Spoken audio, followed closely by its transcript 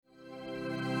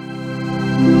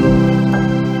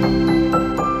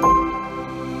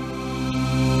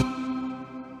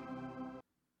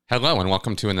Hello and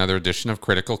welcome to another edition of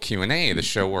Critical Q&A, the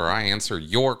show where I answer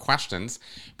your questions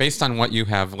based on what you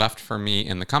have left for me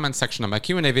in the comments section of my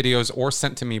Q&A videos or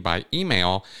sent to me by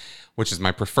email, which is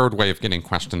my preferred way of getting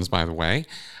questions, by the way.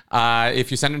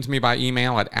 If you send them to me by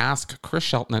email at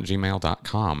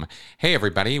askchrisshelton@gmail.com. Hey,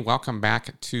 everybody. Welcome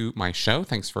back to my show.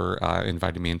 Thanks for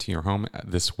inviting me into your home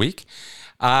this week.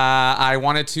 I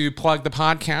wanted to plug the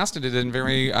podcast. I did a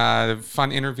very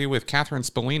fun interview with Catherine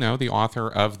Spallino, the author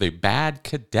of The Bad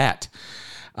Cadet.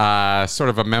 Sort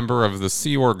of a member of the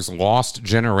Sea Org's lost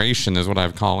generation is what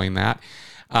I'm calling that.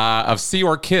 Of Sea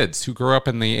Org kids who grew up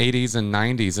in the 80s and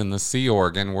 90s in the Sea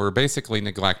Org and were basically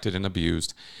neglected and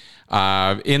abused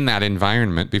in that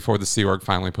environment before the Sea Org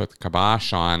finally put the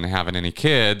kibosh on having any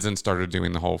kids and started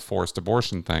doing the whole forced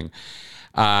abortion thing.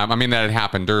 I mean, that had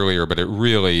happened earlier, but it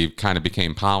really kind of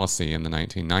became policy in the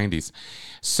 1990s.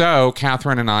 So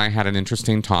Catherine and I had an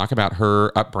interesting talk about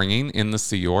her upbringing in the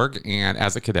Sea Org and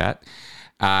as a cadet,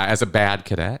 as a bad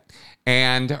cadet,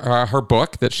 and her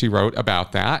book that she wrote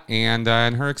about that and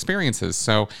her experiences.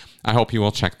 So I hope you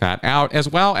will check that out, as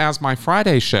well as my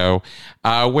Friday show,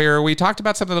 where we talked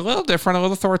about something a little different, a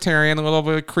little authoritarian, a little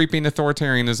bit of creeping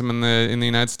authoritarianism in the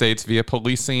United States via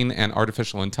policing and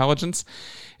artificial intelligence,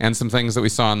 and some things that we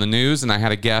saw in the news. And I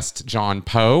had a guest, John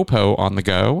Poe on the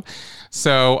go.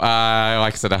 So,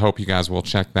 like I said, I hope you guys will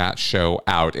check that show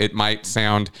out. It might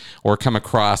sound or come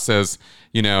across as,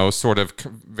 you know, sort of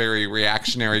very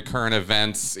reactionary current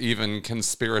events, even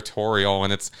conspiratorial,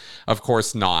 and it's, of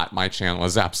course, not. My channel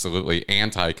is absolutely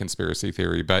anti-conspiracy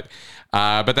theory, but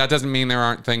that doesn't mean there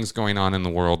aren't things going on in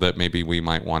the world that maybe we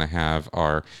might want to have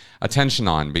our attention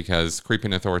on, because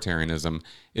creeping authoritarianism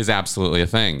is absolutely a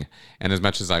thing. And as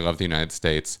much as I love the United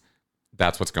States,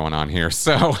 that's what's going on here.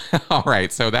 So, all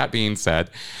right, so that being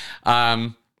said,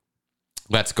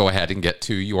 let's go ahead and get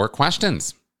to your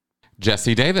questions.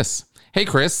 Jesse Davis. Hey,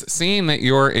 Chris, seeing that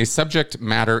you're a subject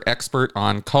matter expert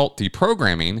on cult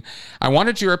deprogramming, I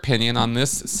wanted your opinion on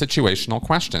this situational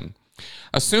question.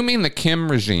 Assuming the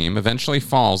Kim regime eventually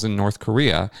falls in North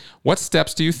Korea, what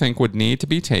steps do you think would need to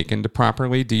be taken to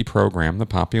properly deprogram the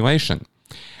population?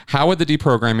 How would the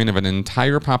deprogramming of an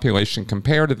entire population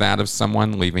compare to that of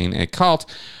someone leaving a cult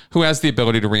who has the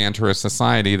ability to re-enter a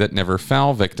society that never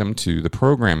fell victim to the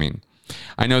programming?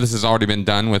 I know this has already been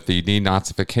done with the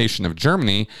denazification of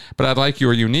Germany, but I'd like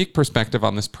your unique perspective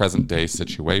on this present-day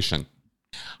situation.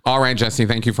 All right, Jesse,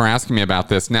 thank you for asking me about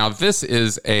this. Now, this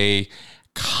is a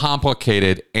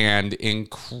complicated and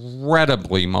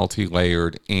incredibly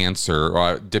multi-layered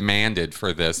answer demanded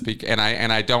for this, and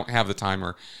I don't have the time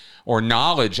or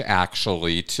knowledge,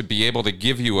 actually, to be able to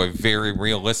give you a very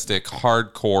realistic,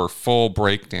 hardcore, full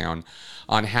breakdown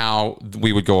on how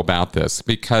we would go about this,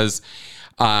 because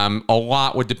a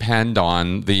lot would depend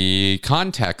on the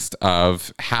context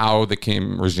of how the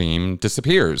Kim regime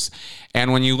disappears.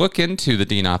 And when you look into the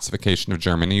denazification of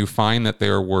Germany, you find that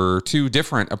there were two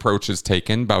different approaches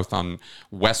taken, both on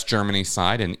West Germany's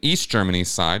side and East Germany's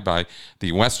side by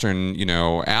the Western,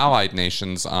 allied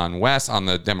nations on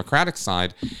the Democratic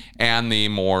side, and the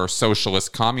more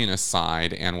socialist communist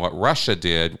side, and what Russia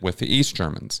did with the East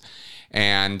Germans.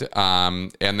 And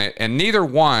neither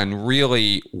one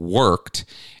really worked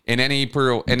in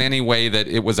any way that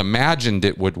it was imagined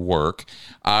it would work,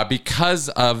 because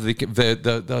of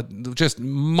the just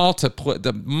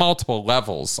multiple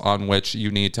levels on which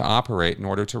you need to operate in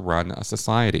order to run a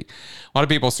society. A lot of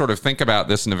people sort of think about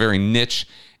this in a very niche,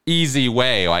 easy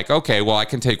way, like, okay, well, I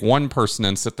can take one person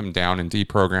and sit them down and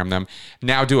deprogram them.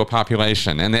 Now do a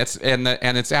population, and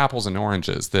it's apples and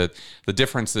oranges. The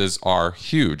differences are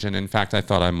huge, and in fact, I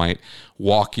thought I might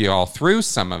walk you all through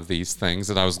some of these things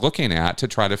that I was looking at to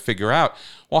try to figure out,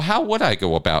 well, how would I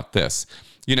go about this?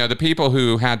 The people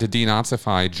who had to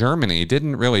denazify Germany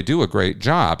didn't really do a great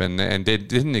job, and they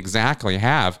didn't exactly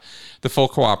have the full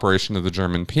cooperation of the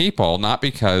German people, not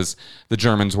because the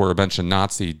Germans were a bunch of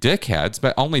Nazi dickheads,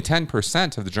 but only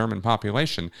 10% of the German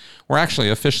population were actually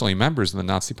officially members of the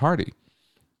Nazi Party.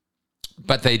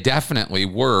 But they definitely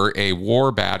were a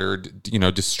war-battered,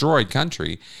 destroyed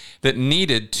country that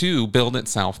needed to build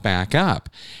itself back up.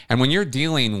 And when you're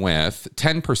dealing with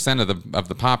 10% of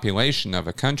the population of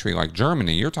a country like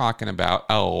Germany, you're talking about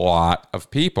a lot of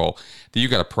people that you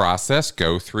got to process,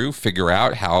 go through, figure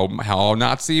out how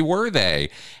Nazi were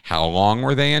they, how long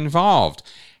were they involved.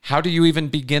 How do you even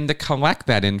begin to collect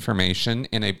that information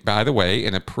in a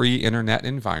pre-internet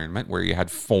environment where you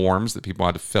had forms that people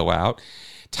had to fill out?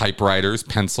 Typewriters,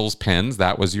 pencils, pens,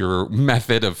 that was your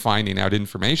method of finding out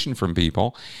information from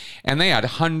people. And they had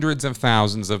hundreds of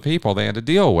thousands of people they had to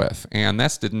deal with. And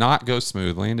this did not go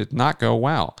smoothly and did not go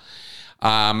well.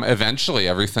 Eventually,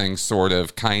 everything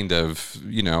kind of,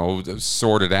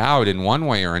 sorted out in one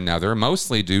way or another,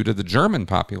 mostly due to the German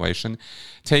population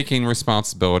taking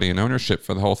responsibility and ownership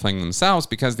for the whole thing themselves,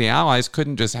 because the Allies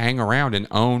couldn't just hang around and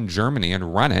own Germany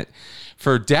and run it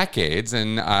for decades.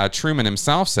 And Truman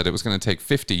himself said it was going to take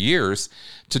 50 years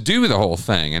to do the whole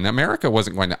thing. And America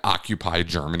wasn't going to occupy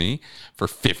Germany for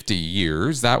 50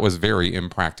 years. That was very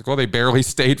impractical. They barely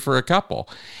stayed for a couple.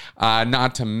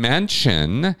 Not to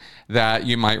mention that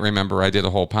you might remember I did a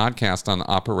whole podcast on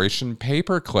Operation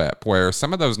Paperclip, where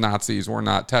some of those Nazis were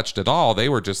not touched at all. They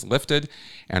were just lifted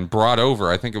and brought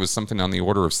over. I think it was something on the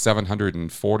order of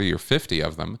 740 or 50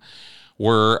 of them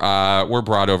were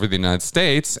brought over to the United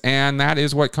States, and that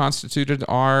is what constituted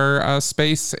our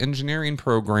space engineering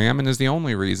program, and is the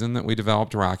only reason that we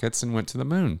developed rockets and went to the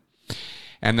moon.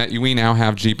 And that we now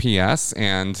have GPS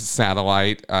and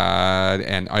satellite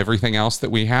and everything else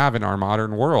that we have in our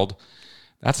modern world.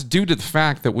 That's due to the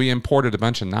fact that we imported a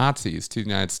bunch of Nazis to the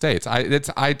United States.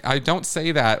 I don't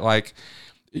say that like,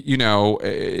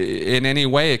 in any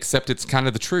way, except it's kind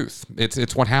of the truth.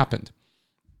 It's what happened.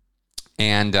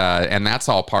 And that's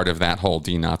all part of that whole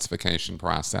denazification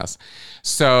process.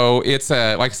 So it's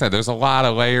like I said, there's a lot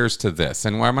of layers to this.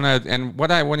 And what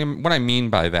I mean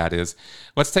by that is,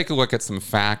 let's take a look at some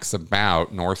facts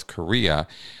about North Korea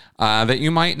that you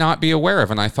might not be aware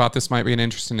of. And I thought this might be an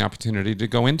interesting opportunity to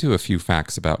go into a few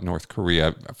facts about North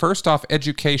Korea. First off,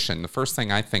 education. The first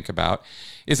thing I think about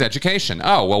is education.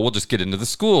 Oh, well, we'll just get into the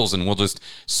schools and we'll just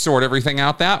sort everything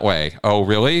out that way. Oh,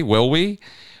 really? Will we?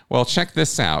 Well, check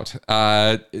this out.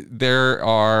 There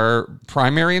are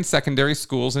primary and secondary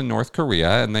schools in North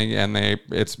Korea,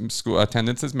 and school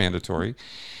attendance is mandatory.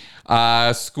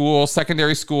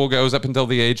 Secondary school goes up until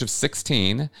the age of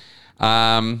 16.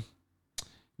 Now,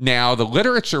 the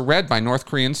literature read by North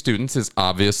Korean students is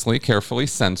obviously carefully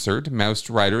censored. Most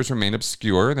writers remain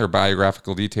obscure. Their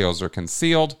biographical details are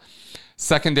concealed.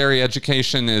 Secondary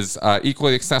education is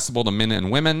equally accessible to men and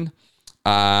women.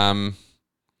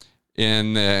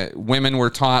 Women were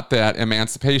taught that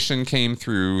emancipation came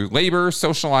through labor,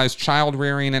 socialized child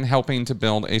rearing, and helping to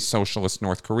build a socialist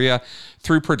North Korea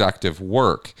through productive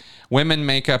work. Women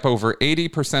make up over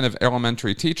 80% of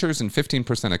elementary teachers and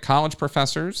 15% of college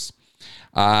professors.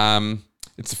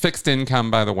 It's a fixed income,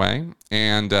 by the way,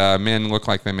 and men look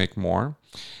like they make more.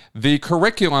 The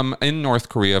curriculum in North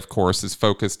Korea, of course, is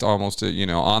focused almost,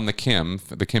 on the Kim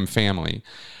family.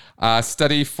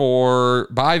 Study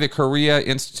by the Korea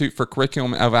Institute for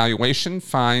Curriculum Evaluation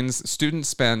finds students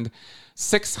spend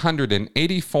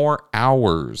 684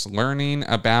 hours learning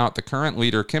about the current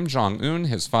leader Kim Jong-un,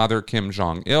 his father Kim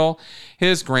Jong-il,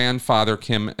 his grandfather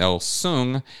Kim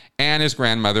Il-sung, and his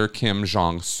grandmother Kim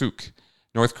Jong-suk.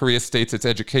 North Korea states its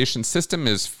education system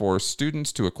is for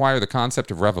students to acquire the concept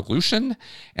of revolution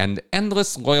and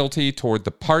endless loyalty toward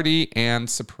the party and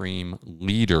supreme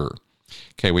leader.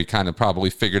 Okay, we kind of probably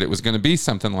figured it was going to be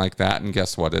something like that, and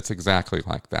guess what? It's exactly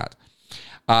like that.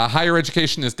 Higher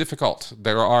education is difficult.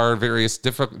 There are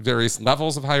various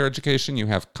levels of higher education. You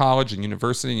have college and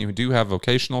university, and you do have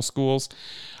vocational schools.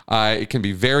 It can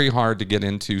be very hard to get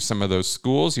into some of those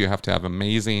schools. You have to have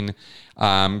amazing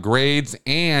grades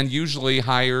and usually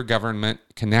higher government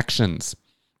connections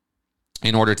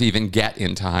in order to even get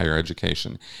into higher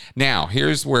education. Now,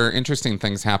 here's where interesting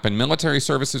things happen. Military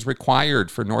service is required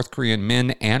for North Korean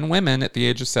men and women at the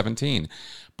age of 17.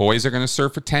 Boys are going to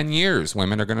serve for 10 years.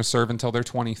 Women are going to serve until they're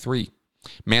 23.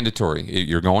 Mandatory.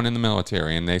 You're going in the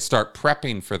military, and they start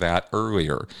prepping for that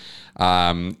earlier.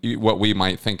 What we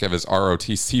might think of as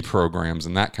ROTC programs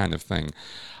and that kind of thing.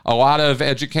 A lot of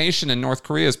education in North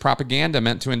Korea is propaganda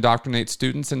meant to indoctrinate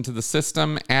students into the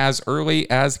system as early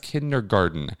as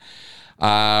kindergarten.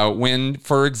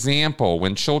 For example,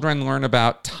 when children learn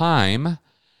about time,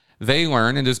 they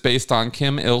learn it is based on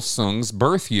Kim Il-sung's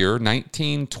birth year,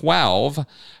 1912,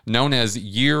 known as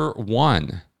Year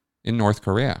One in North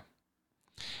Korea.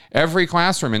 Every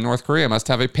classroom in North Korea must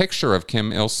have a picture of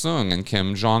Kim Il-sung and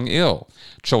Kim Jong-il.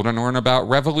 Children learn about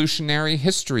revolutionary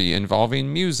history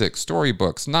involving music,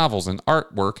 storybooks, novels, and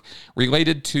artwork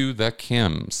related to the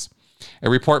Kims. A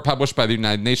report published by the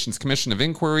United Nations Commission of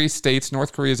Inquiry states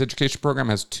North Korea's education program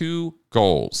has two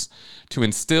goals: to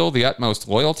instill the utmost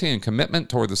loyalty and commitment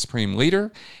toward the supreme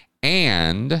leader,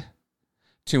 and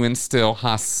to instill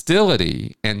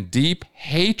hostility and deep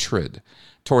hatred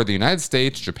toward the United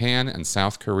States, Japan, and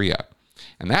South Korea.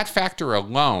 And that factor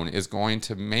alone is going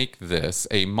to make this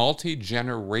a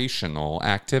multi-generational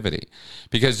activity,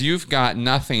 because you've got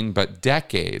nothing but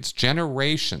decades,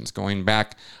 generations going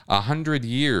back 100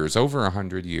 years, over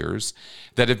 100 years,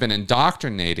 that have been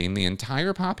indoctrinating the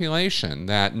entire population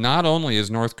that not only is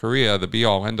North Korea the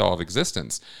be-all, end-all of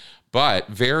existence, but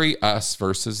very us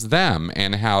versus them,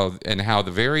 and how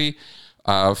the very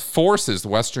forces, the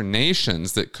Western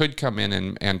nations that could come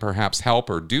in and perhaps help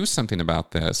or do something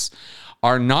about this,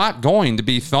 are not going to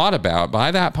be thought about by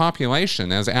that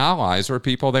population as allies or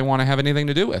people they want to have anything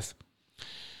to do with.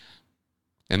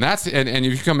 And that's and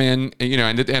you come in,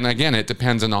 and again, it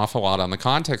depends an awful lot on the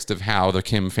context of how the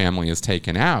Kim family is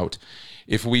taken out.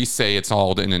 If we say it's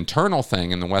all an internal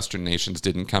thing and the Western nations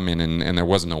didn't come in and there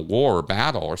wasn't a war or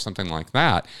battle or something like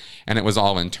that, and it was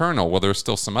all internal, well, there's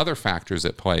still some other factors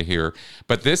at play here.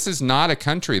 But this is not a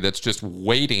country that's just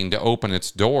waiting to open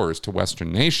its doors to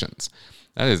Western nations.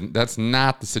 That's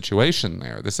not the situation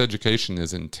there. This education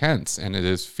is intense and it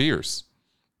is fierce.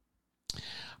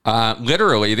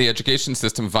 Literally, the education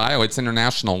system violates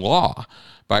international law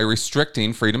by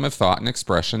restricting freedom of thought and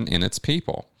expression in its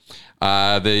people.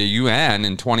 The UN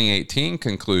in 2018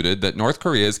 concluded that North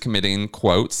Korea is committing,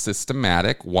 quote,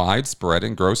 systematic, widespread,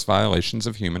 and gross violations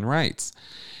of human rights.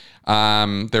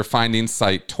 Their findings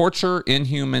cite torture,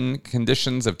 inhuman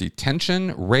conditions of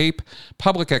detention, rape,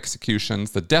 public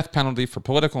executions, the death penalty for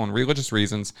political and religious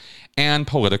reasons, and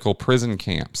political prison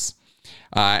camps.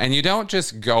 And you don't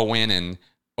just go in and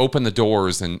open the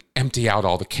doors and empty out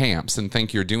all the camps and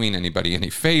think you're doing anybody any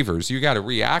favors. You got to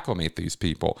reacclimate these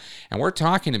people. And we're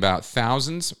talking about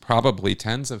thousands, probably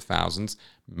tens of thousands,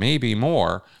 maybe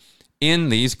more, in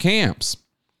these camps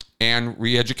and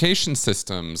re-education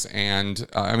systems. And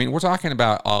we're talking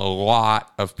about a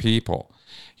lot of people.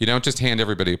 You don't just hand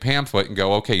everybody a pamphlet and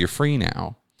go, okay, you're free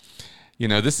now.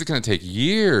 This is going to take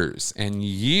years and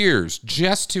years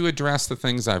just to address the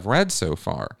things I've read so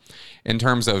far in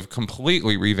terms of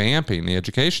completely revamping the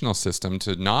educational system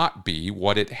to not be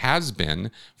what it has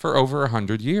been for over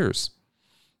 100 years.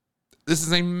 This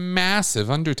is a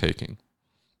massive undertaking.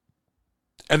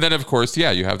 And then, of course,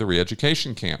 you have the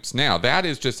re-education camps. Now, that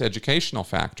is just educational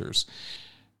factors.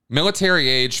 Military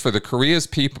age for the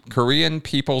Korean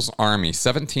People's Army,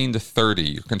 17 to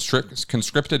 30,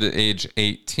 conscripted at age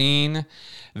 18.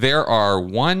 There are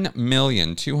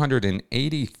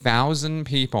 1,280,000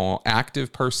 people,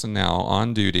 active personnel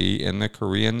on duty in the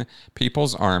Korean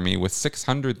People's Army, with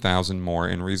 600,000 more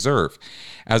in reserve.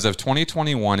 As of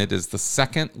 2021, it is the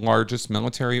second largest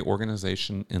military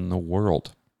organization in the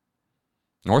world.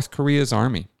 North Korea's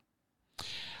army.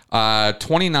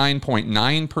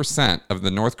 29.9% of the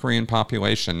North Korean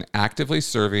population actively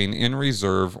serving in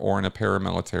reserve or in a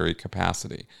paramilitary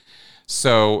capacity.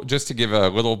 So just to give a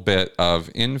little bit of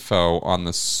info on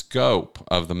the scope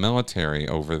of the military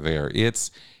over there, it's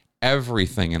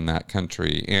everything in that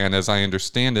country. And as I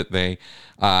understand it, they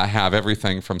have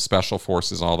everything from special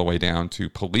forces all the way down to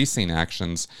policing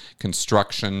actions,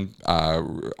 construction,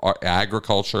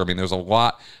 agriculture. There's a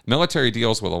lot. Military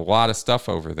deals with a lot of stuff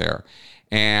over there.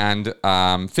 And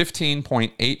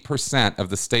 15.8% of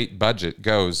the state budget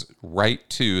goes right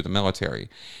to the military.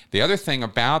 The other thing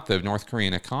about the North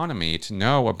Korean economy to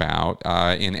know about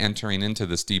in entering into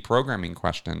this deprogramming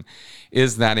question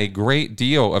is that a great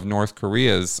deal of North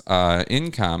Korea's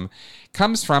income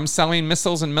comes from selling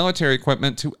missiles and military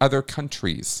equipment to other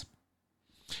countries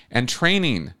and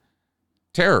training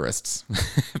terrorists,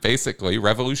 basically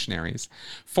revolutionaries,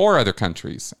 for other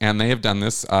countries. And they have done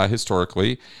this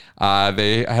historically.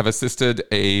 They have assisted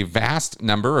a vast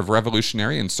number of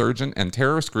revolutionary, insurgent, and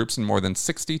terrorist groups in more than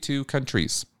 62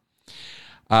 countries.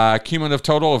 Cumulative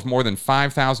total of more than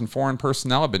 5,000 foreign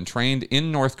personnel have been trained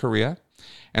in North Korea,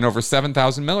 and over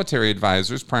 7,000 military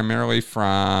advisors, primarily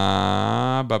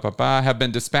from have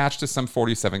been dispatched to some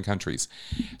 47 countries.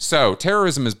 So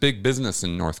terrorism is big business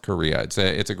in North Korea. It's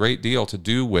a great deal to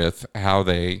do with how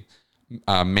they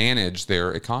manage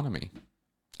their economy.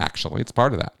 Actually, it's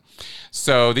part of that.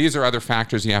 So these are other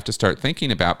factors you have to start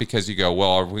thinking about, because you go,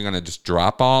 well, are we going to just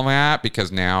drop all that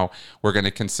because now we're going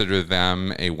to consider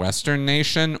them a Western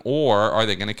nation, or are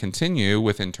they going to continue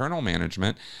with internal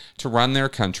management to run their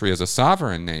country as a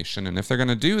sovereign nation? And if they're going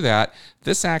to do that,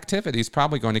 this activity is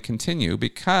probably going to continue,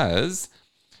 because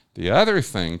the other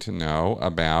thing to know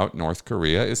about North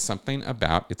Korea is something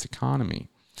about its economy.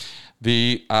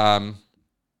 The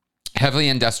heavy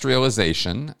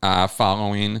industrialization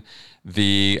following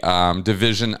the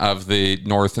division of the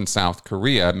North and South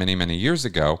Korea many, many years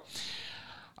ago.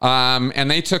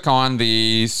 And they took on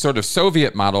the sort of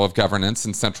Soviet model of governance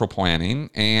and central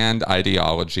planning and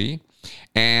ideology.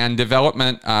 And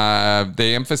development,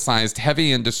 they emphasized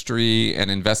heavy industry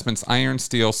and investments, iron,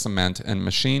 steel, cement, and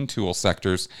machine tool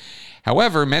sectors.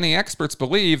 However, many experts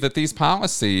believe that these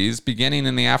policies, beginning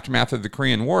in the aftermath of the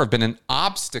Korean War, have been an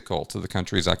obstacle to the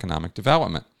country's economic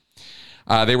development.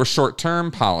 They were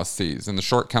short-term policies, and the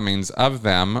shortcomings of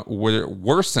them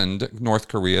worsened North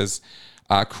Korea's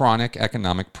chronic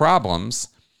economic problems,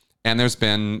 and there's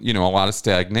been, a lot of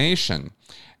stagnation.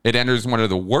 It enters one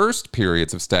of the worst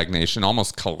periods of stagnation,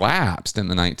 almost collapsed in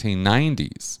the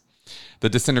 1990s. The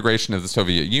disintegration of the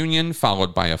Soviet Union,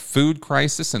 followed by a food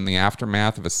crisis in the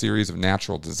aftermath of a series of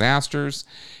natural disasters,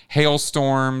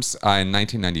 hailstorms in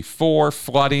 1994,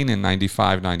 flooding in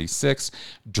 95-96,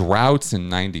 droughts in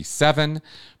 97,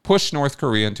 pushed North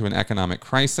Korea into an economic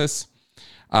crisis.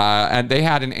 And they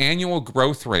had an annual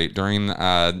growth rate during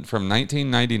from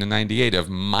 1990 to 98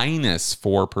 of minus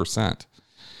 4%.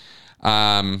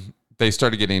 They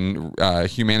started getting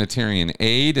humanitarian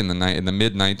aid in the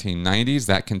mid 1990s.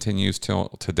 That continues till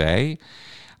today.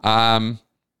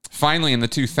 Finally, in the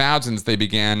 2000s, they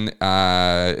began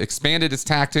expanded its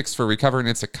tactics for recovering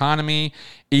its economy,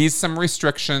 eased some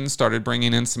restrictions, started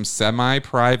bringing in some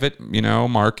semi-private,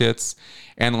 markets,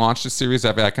 and launched a series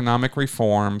of economic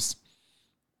reforms.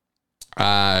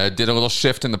 Did a little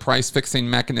shift in the price fixing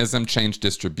mechanism, changed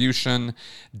distribution,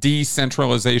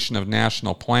 decentralization of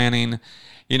national planning,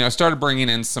 started bringing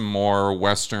in some more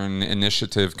Western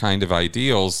initiative kind of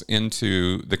ideals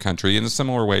into the country in a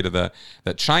similar way to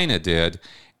that China did.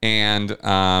 And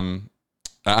I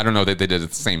don't know that they did at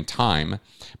the same time,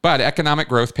 but economic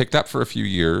growth picked up for a few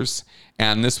years,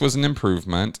 and this was an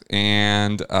improvement.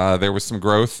 And there was some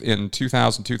growth in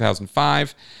 2000,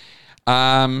 2005.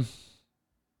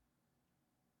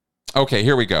 Okay,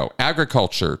 here we go.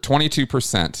 Agriculture,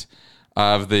 22%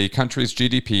 of the country's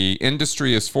GDP.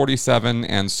 Industry is 47%,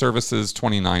 and services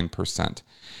 29%.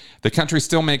 The country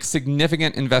still makes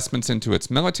significant investments into its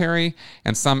military,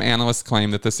 and some analysts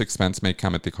claim that this expense may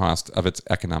come at the cost of its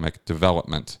economic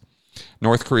development.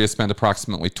 North Korea spent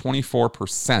approximately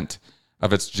 24%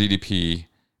 of its GDP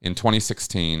in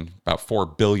 2016, about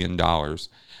 $4 billion,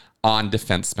 on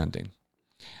defense spending.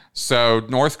 So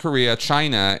North Korea,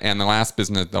 China, and the last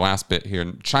bit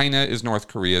here, China is North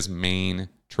Korea's main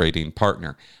trading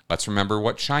partner. Let's remember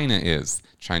what China is.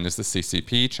 China is the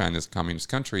CCP, China's a communist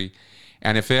country.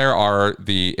 And if they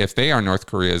are North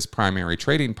Korea's primary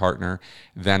trading partner,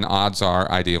 then odds are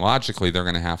ideologically they're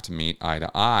going to have to meet eye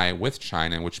to eye with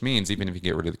China, which means even if you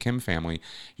get rid of the Kim family,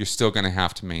 you're still going to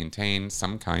have to maintain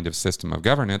some kind of system of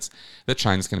governance that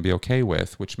China's going to be okay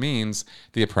with, which means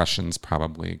the oppression's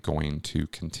probably going to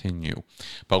continue.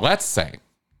 But let's say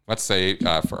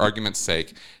for argument's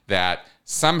sake, that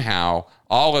somehow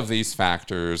all of these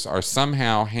factors are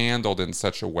somehow handled in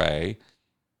such a way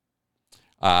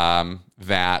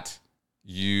that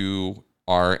you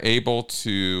are able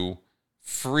to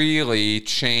freely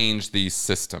change these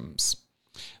systems.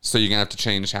 So you're going to have to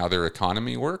change how their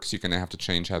economy works. You're going to have to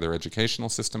change how their educational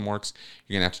system works.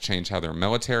 You're going to have to change how their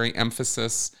military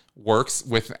emphasis works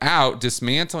without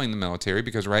dismantling the military,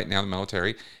 because right now the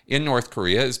military in North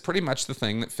Korea is pretty much the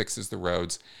thing that fixes the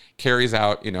roads, carries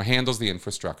out, handles the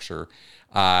infrastructure,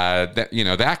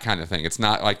 that kind of thing. It's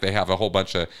not like they have a whole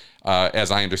bunch of,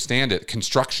 as I understand it,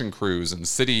 construction crews and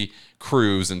city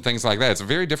crews and things like that. It's a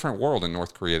very different world in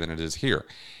North Korea than it is here.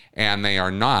 And they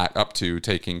are not up to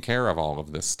taking care of all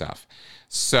of this stuff.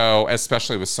 So,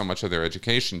 especially with so much of their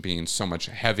education being so much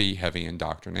heavy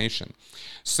indoctrination.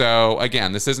 So,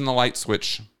 again, this isn't a light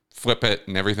switch, flip it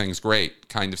and everything's great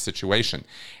kind of situation.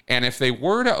 And if they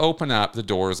were to open up the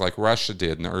doors like Russia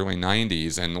did in the early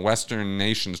 90s and the Western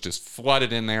nations just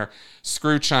flooded in there,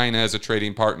 screw China as a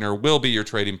trading partner, we'll be your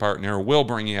trading partner, we'll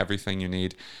bring you everything you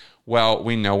need. Well,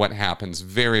 we know what happens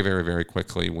very, very, very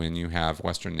quickly when you have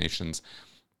Western nations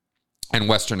and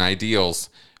Western ideals,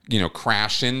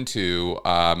 crash into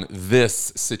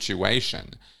this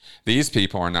situation. These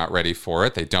people are not ready for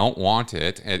it. They don't want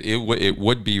it. It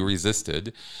would be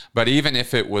resisted. But even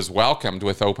if it was welcomed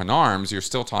with open arms, you're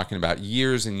still talking about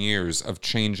years and years of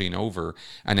changing over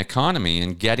an economy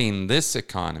and getting this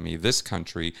economy, this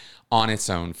country, on its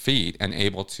own feet and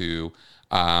able to,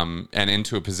 and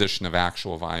into a position of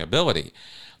actual viability.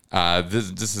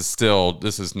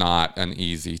 This is not an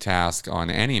easy task on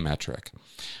any metric.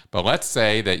 But let's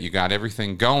say that you got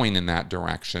everything going in that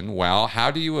direction. Well,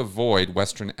 how do you avoid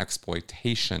Western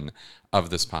exploitation of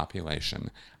this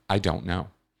population? I don't know.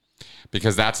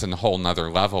 because that's a whole nother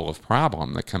level of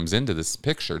problem that comes into this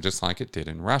picture, just like it did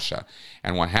in Russia.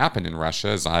 And what happened in Russia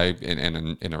is in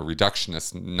a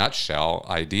reductionist nutshell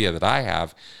idea that I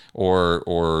have,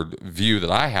 or view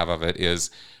that I have of it is,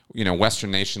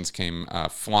 Western nations came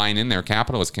flying in there,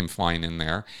 capitalists came flying in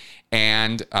there,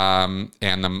 and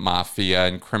the mafia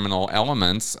and criminal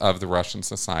elements of the Russian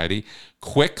society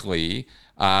quickly,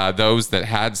 those that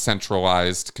had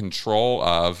centralized control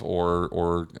of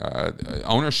or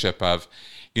ownership of,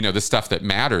 the stuff that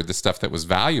mattered, the stuff that was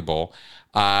valuable,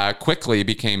 quickly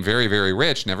became very, very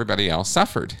rich, and everybody else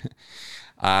suffered.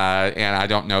 And I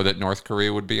don't know that North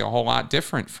Korea would be a whole lot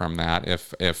different from that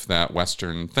if that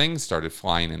Western thing started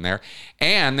flying in there.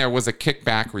 And there was a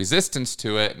kickback resistance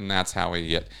to it, and that's how we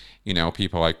get,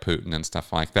 people like Putin and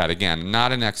stuff like that. Again,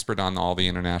 not an expert on all the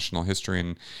international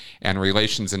history and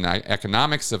relations and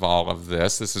economics of all of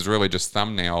this. This is really just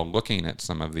thumbnail looking at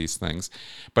some of these things.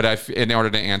 But in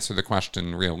order to answer the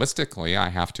question realistically, I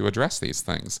have to address these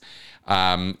things.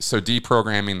 So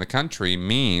deprogramming the country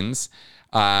means,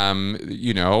 burning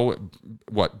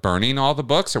all the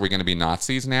books? Are we going to be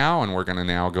Nazis now? And we're going to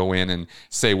now go in and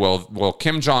say, well,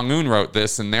 Kim Jong-un wrote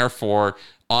this, and therefore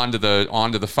onto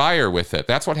the fire with it.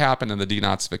 That's what happened in the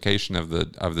denazification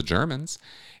of the Germans.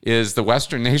 Is the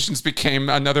Western nations became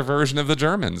another version of the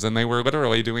Germans, and they were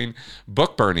literally doing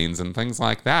book burnings and things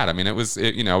like that. I mean, it was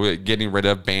getting rid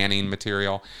of, banning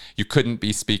material. You couldn't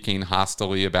be speaking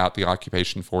hostilely about the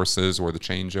occupation forces or the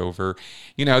changeover.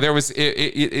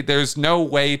 There's no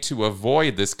way to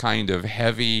avoid this kind of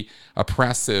heavy,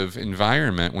 oppressive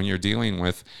environment when you're dealing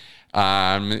with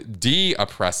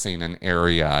de-oppressing an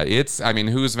area.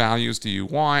 Whose values do you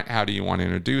want? How do you want to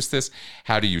introduce this?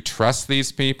 How do you trust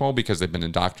these people? Because they've been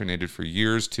indoctrinated for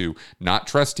years to not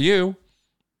trust you.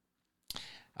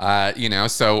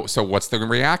 So what's the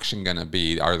reaction going to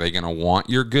be? Are they going to want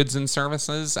your goods and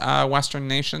services, Western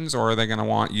nations, or are they going to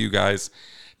want you guys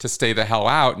to stay the hell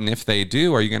out? And if they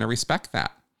do, are you going to respect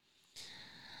that?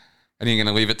 And you're going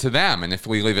to leave it to them. And if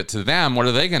we leave it to them, what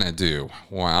are they going to do?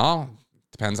 Well,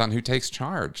 depends on who takes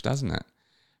charge, doesn't it?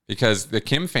 Because the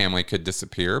Kim family could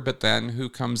disappear, but then who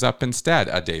comes up instead?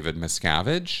 A David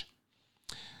Miscavige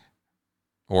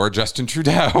or Justin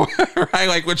Trudeau, right?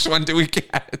 Like, which one do we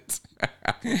get?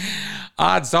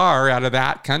 Odds are, out of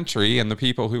that country and the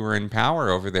people who are in power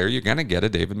over there, you're going to get a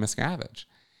David Miscavige.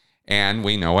 And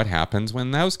we know what happens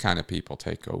when those kind of people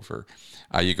take over.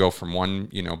 You go from one,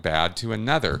 bad to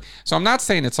another. So I'm not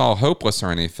saying it's all hopeless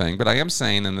or anything, but I am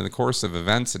saying in the course of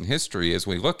events in history, as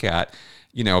we look at,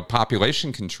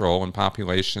 population control and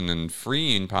population and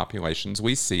freeing populations,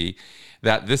 we see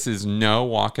that this is no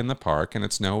walk in the park, and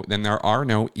then there are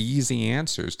no easy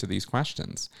answers to these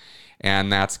questions.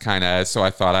 And that's so I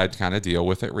thought I'd kind of deal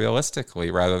with it realistically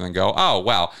rather than go,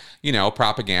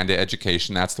 propaganda,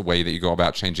 education, that's the way that you go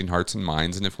about changing hearts and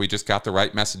minds. And if we just got the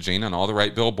right messaging on all the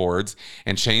right billboards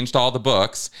and changed all the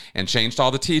books and changed all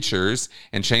the teachers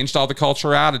and changed all the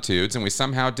cultural attitudes, and we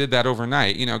somehow did that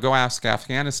overnight, go ask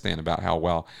Afghanistan about how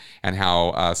well and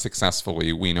how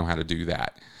successfully we know how to do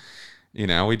that.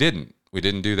 We didn't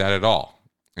do that at all.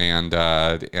 And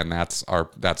that's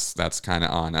kind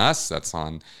of on us. That's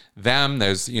on them.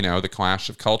 There's, the clash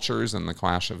of cultures and the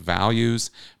clash of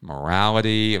values,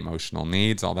 morality, emotional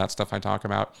needs, all that stuff I talk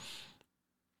about.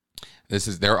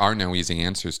 There are no easy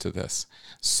answers to this.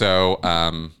 So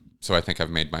I think I've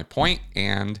made my point,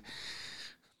 and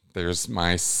there's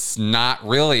not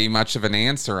really much of an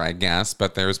answer, I guess,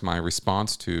 but there's my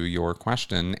response to your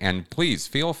question. And please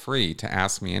feel free to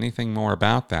ask me anything more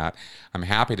about that. I'm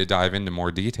happy to dive into more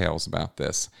details about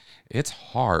this. It's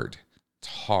hard.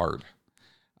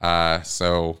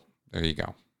 So there you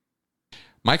go.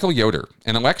 Michael Yoder,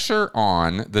 in a lecture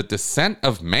on The Descent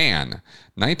of Man,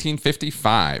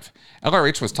 1955,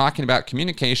 LRH was talking about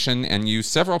communication and used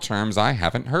several terms I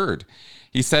haven't heard.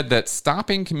 He said that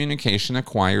stopping communication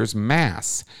acquires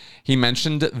mass. He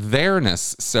mentioned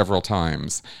there-ness several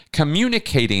times,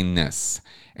 communicatingness,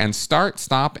 and start,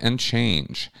 stop, and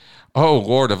change. Oh,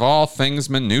 Lord of all things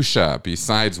minutia,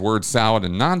 besides word salad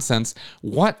and nonsense,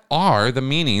 what are the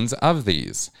meanings of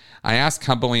these? I ask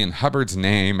humbly in Hubbard's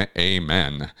name,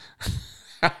 amen.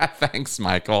 Thanks,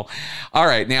 Michael. All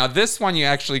right, now this one you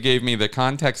actually gave me the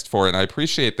context for, and I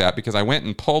appreciate that because I went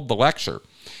and pulled the lecture.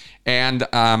 And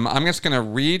I'm just going to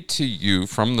read to you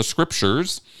from the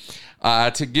scriptures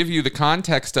to give you the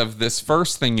context of this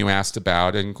first thing you asked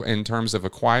about in terms of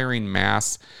acquiring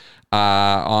mass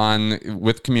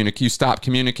you stop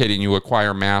communicating, you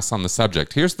acquire mass on the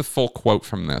subject. Here's the full quote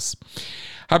from this.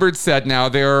 Hubbard said, now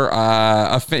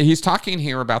he's talking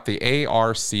here about the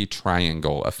ARC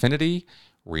triangle, affinity,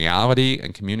 reality,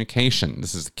 and communication.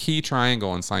 This is the key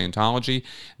triangle in Scientology.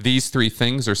 These three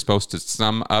things are supposed to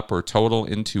sum up or total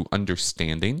into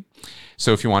understanding.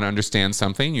 So if you want to understand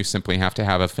something, you simply have to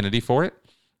have affinity for it,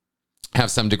 have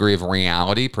some degree of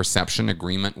reality, perception,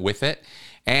 agreement with it,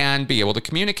 and be able to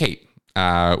communicate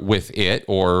with it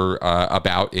or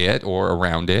about it or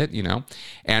around it,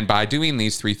 And by doing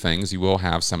these three things, you will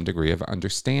have some degree of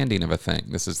understanding of a thing.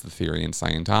 This is the theory in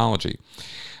Scientology.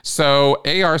 So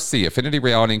ARC, Affinity,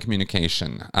 Reality, and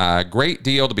Communication. A great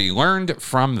deal to be learned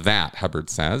from that, Hubbard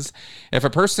says. If a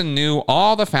person knew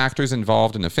all the factors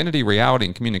involved in affinity, reality,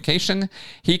 and communication,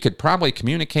 he could probably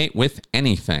communicate with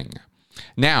anything.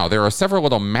 Now, there are several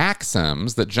little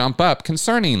maxims that jump up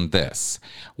concerning this.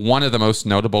 One of the most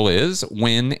notable is,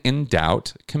 when in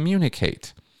doubt,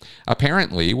 communicate.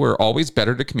 Apparently, we're always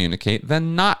better to communicate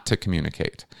than not to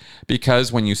communicate,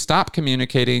 because when you stop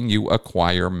communicating, you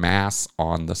acquire mass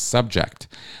on the subject.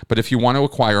 But if you want to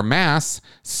acquire mass,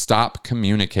 stop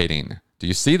communicating. Do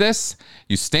you see this?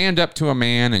 You stand up to a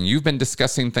man and you've been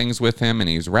discussing things with him and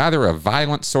he's rather a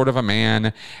violent sort of a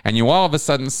man, and you all of a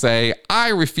sudden say, "I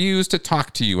refuse to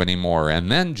talk to you anymore,"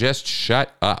 and then just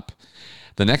shut up.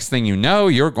 The next thing you know,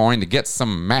 you're going to get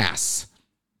some mass,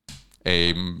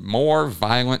 a more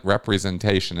violent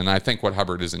representation. And I think what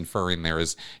Hubbard is inferring there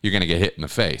is you're going to get hit in the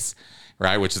face,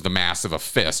 right? Which is the mass of a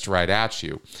fist right at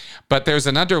you. But there's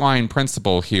an underlying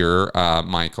principle here,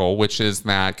 Michael, which is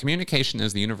that communication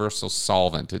is the universal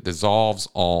solvent. It dissolves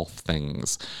all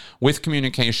things. With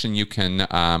communication, you can,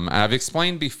 I've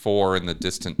explained before in the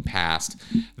distant past,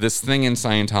 this thing in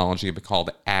Scientology called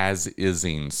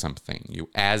as-ising something. You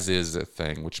as-is a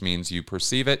thing, which means you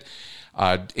perceive it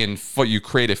you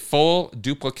create a full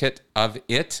duplicate of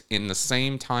it in the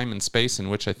same time and space in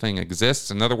which a thing exists.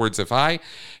 In other words, if I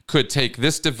could take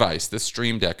this device, this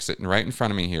Stream Deck sitting right in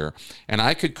front of me here, and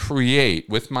I could create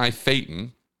with my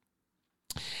Phaeton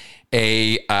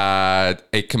a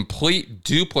complete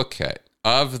duplicate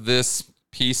of this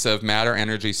piece of matter,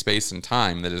 energy, space, and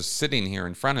time that is sitting here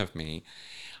in front of me,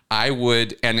 I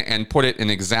would, and put it in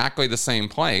exactly the same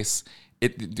place.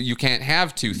 You can't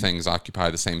have two things occupy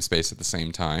the same space at the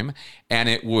same time, and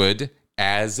it would,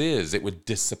 as is, it would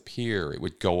disappear, it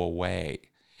would go away.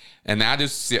 And that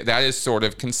is sort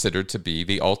of considered to be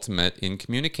the ultimate in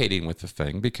communicating with the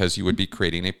thing, because you would be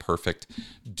creating a perfect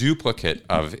duplicate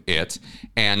of it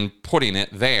and putting it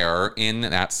there in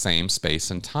that same space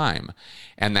and time.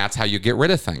 And that's how you get rid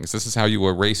of things. This is how you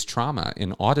erase trauma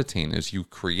in auditing, is you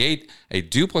create a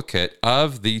duplicate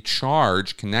of the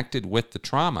charge connected with the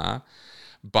trauma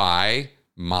by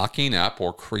mocking up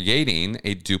or creating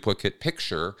a duplicate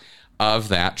picture of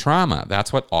that trauma.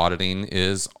 That's what auditing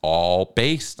is all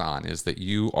based on, is that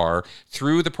you are,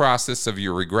 through the process of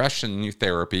your regression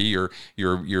therapy,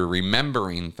 you're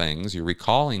remembering things, you're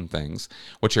recalling things.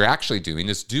 What you're actually doing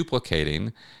is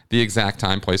duplicating the exact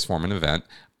time, place, form, and event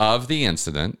of the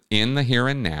incident in the here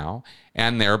and now,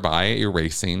 and thereby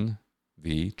erasing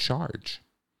the charge.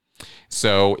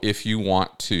 So if you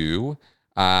want to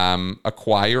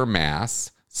acquire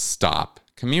mass, stop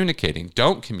communicating.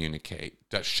 Don't communicate.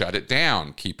 Just shut it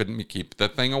down. Keep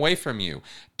the thing away from you.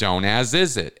 Don't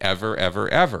as-is it ever, ever,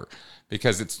 ever.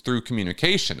 Because it's through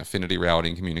communication, affinity, reality,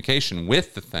 and communication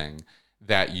with the thing,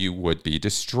 that you would be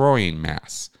destroying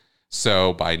mass.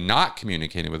 So by not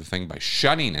communicating with the thing, by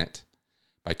shutting it,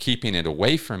 by keeping it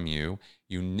away from you,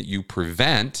 you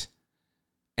prevent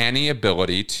any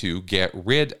ability to get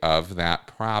rid of that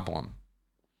problem.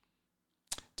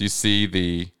 Do you see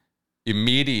the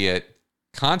immediate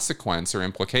consequence or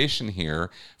implication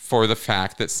here for the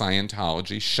fact that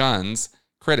Scientology shuns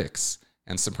critics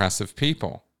and suppressive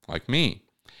people like me?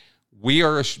 We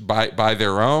are, by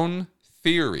their own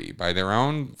theory, by their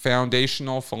own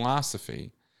foundational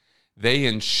philosophy, they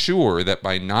ensure that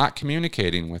by not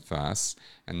communicating with us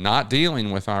and not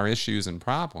dealing with our issues and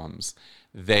problems,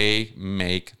 they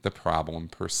make the problem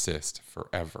persist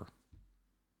forever.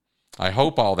 I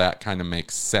hope all that kind of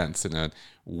makes sense in a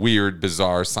weird,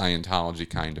 bizarre Scientology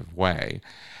kind of way.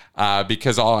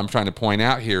 Because all I'm trying to point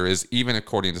out here is, even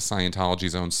according to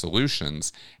Scientology's own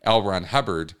solutions, L. Ron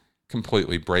Hubbard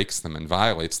completely breaks them and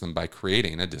violates them by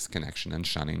creating a disconnection and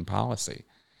shunning policy.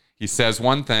 He says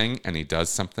one thing and he does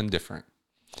something different.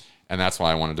 And that's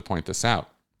why I wanted to point this out.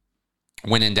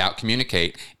 When in doubt,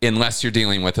 communicate, unless you're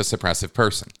dealing with a suppressive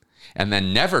person. And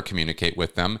then never communicate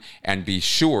with them, and be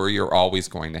sure you're always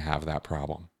going to have that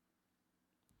problem.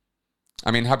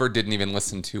 I mean, Hubbard didn't even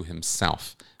listen to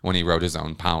himself when he wrote his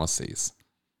own policies.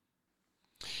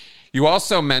 You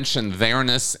also mentioned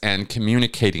there-ness and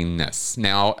communicatingness.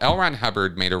 Now, L. Ron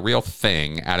Hubbard made a real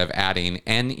thing out of adding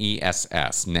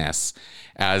N-E-S-S, ness,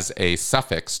 as a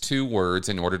suffix to words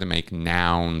in order to make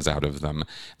nouns out of them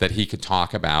that he could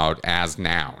talk about as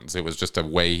nouns. It was just a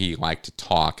way he liked to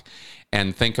talk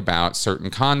and think about certain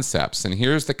concepts. And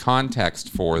here's the context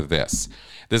for this.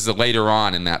 This is later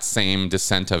on in that same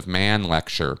Descent of Man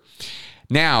lecture.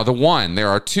 Now, there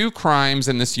are two crimes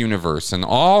in this universe, and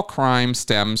all crime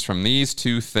stems from these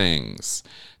two things: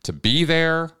 to be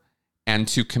there and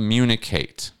to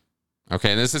communicate.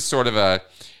 Okay, this is sort of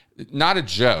not a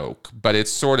joke, but it's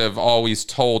sort of always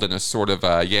told in a sort of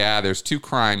there's two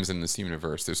crimes in this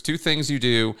universe. There's two things you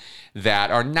do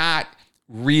that are not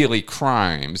really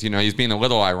crimes. He's being a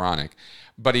little ironic.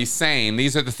 But he's saying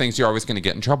these are the things you're always going to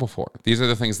get in trouble for. These are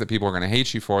the things that people are going to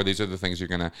hate you for. These are the things you're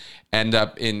going to end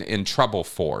up in trouble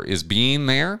for, is being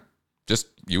there, just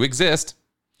you exist,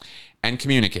 and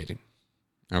communicating.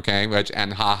 Okay?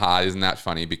 And isn't that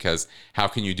funny? Because how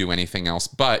can you do anything else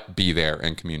but be there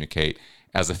and communicate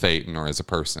as a thetan or as a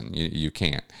person? You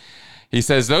can't. He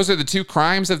says those are the two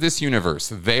crimes of this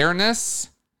universe: there-ness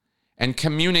and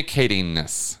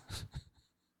communicatingness.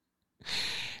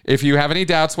 If you have any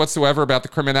doubts whatsoever about the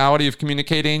criminality of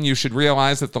communicating, you should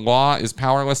realize that the law is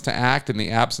powerless to act in the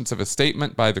absence of a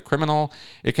statement by the criminal.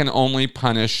 It can only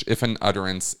punish if an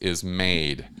utterance is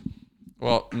made.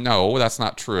 Well, no, that's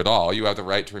not true at all. You have the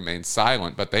right to remain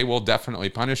silent, but they will definitely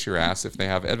punish your ass if they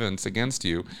have evidence against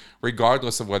you,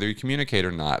 regardless of whether you communicate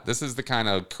or not. This is the kind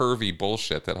of curvy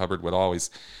bullshit that Hubbard would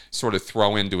always sort of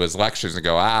throw into his lectures and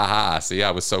go, see, I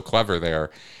was so clever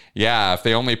there. Yeah, if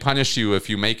they only punish you if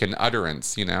you make an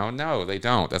utterance, No, they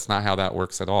don't. That's not how that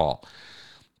works at all.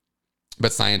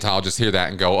 But Scientologists hear that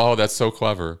and go, oh, that's so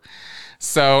clever.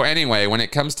 So anyway, when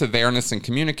it comes to there-ness and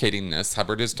communicatingness,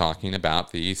 Hubbard is talking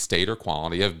about the state or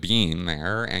quality of being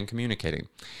there and communicating.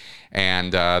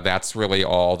 And that's really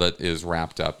all that is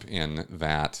wrapped up in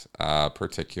that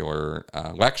particular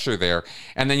lecture there.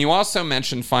 And then you also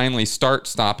mentioned, finally, start,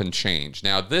 stop, and change.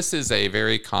 Now, this is a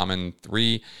very common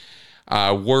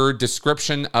word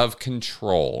description of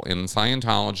control. In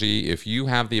Scientology, if you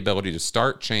have the ability to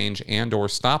start, change, and or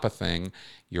stop a thing,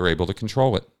 you're able to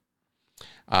control it.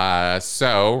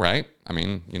 Right?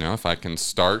 If I can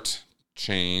start,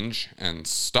 change, and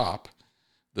stop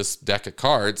this deck of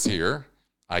cards here,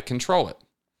 I control it.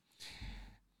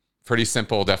 Pretty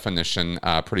simple definition,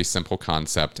 pretty simple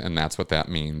concept, and that's what that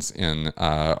means in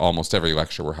almost every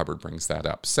lecture where Hubbard brings that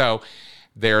up. So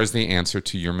there's the answer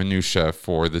to your minutia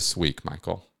for this week,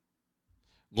 Michael.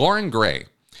 Lauren Gray.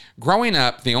 Growing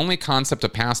up, the only concept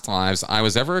of past lives I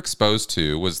was ever exposed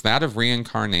to was that of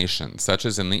reincarnation, such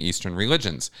as in the Eastern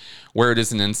religions, where it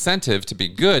is an incentive to be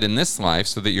good in this life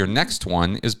so that your next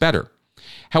one is better.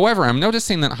 However, I'm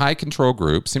noticing that high control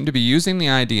groups seem to be using the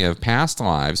idea of past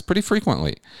lives pretty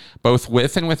frequently, both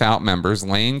with and without members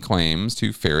laying claims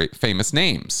to famous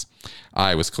names.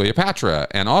 I was Cleopatra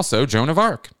and also Joan of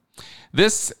Arc.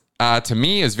 This, to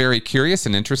me, is very curious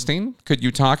and interesting. Could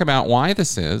you talk about why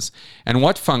this is and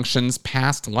what functions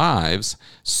past lives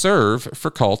serve for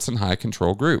cults and high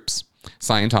control groups,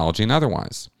 Scientology and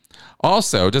otherwise?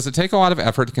 Also, does it take a lot of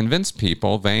effort to convince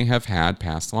people they have had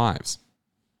past lives?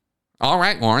 All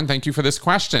right, Lauren, thank you for this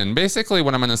question. Basically,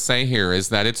 what I'm going to say here is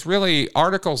that it's really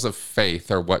articles of faith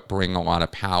are what bring a lot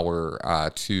of power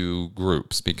to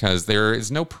groups, because there is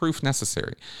no proof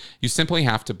necessary. You simply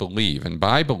have to believe, and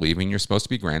by believing, you're supposed to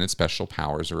be granted special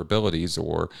powers or abilities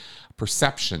or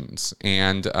perceptions.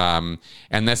 And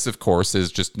this, of course,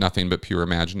 is just nothing but pure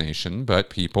imagination, but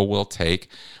people will take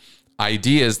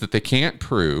ideas that they can't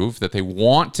prove, that they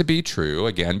want to be true,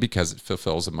 again, because it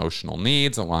fulfills emotional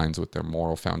needs, aligns with their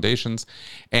moral foundations,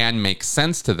 and makes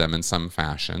sense to them in some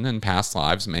fashion. And past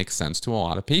lives make sense to a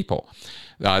lot of people.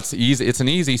 It's easy. It's an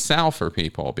easy sell for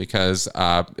people because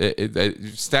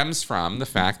it stems from the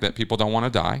fact that people don't want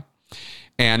to die.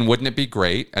 And wouldn't it be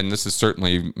great, and this is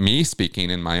certainly me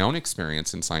speaking in my own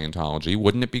experience in Scientology,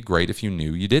 wouldn't it be great if you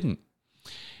knew you didn't?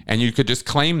 And you could just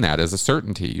claim that as a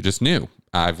certainty. You just knew,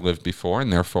 I've lived before,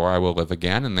 and therefore I will live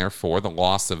again, and therefore the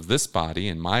loss of this body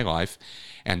in my life,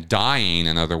 and dying,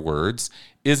 in other words,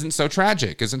 isn't so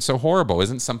tragic, isn't so horrible,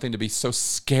 isn't something to be so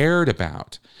scared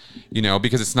about,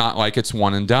 because it's not like it's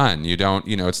one and done.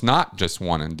 It's not just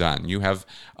one and done. You have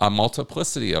a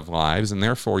multiplicity of lives, and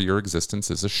therefore your existence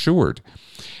is assured.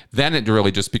 Then it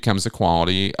really just becomes a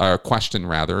question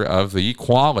of the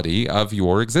quality of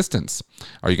your existence.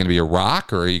 Are you going to be a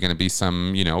rock, or are you going to be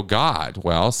some, God?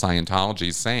 Well, Scientology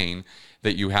is saying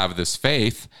that you have this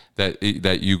faith that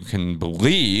you can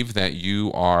believe that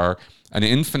you are an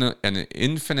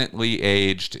infinitely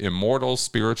aged, immortal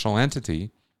spiritual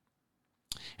entity,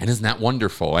 And isn't that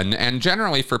wonderful? And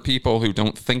generally for people who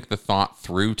don't think the thought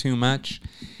through too much,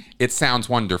 it sounds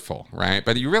wonderful, right?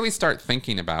 But you really start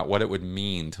thinking about what it would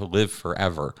mean to live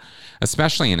forever,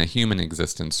 especially in a human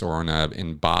existence or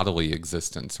in bodily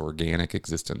existence, organic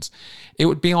existence. It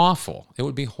would be awful. It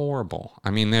would be horrible. I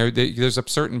mean, there's a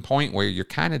certain point where you're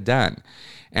kind of done.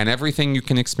 And everything you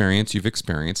can experience, you've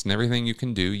experienced, and everything you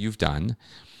can do, you've done.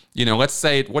 You know, let's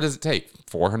say, what does it take?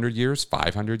 400 years,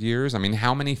 500 years? I mean,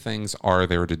 how many things are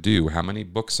there to do? How many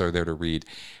books are there to read?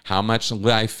 How much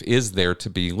life is there to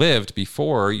be lived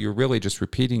before you're really just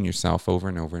repeating yourself over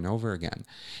and over and over again?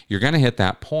 You're going to hit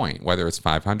that point, whether it's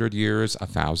 500 years,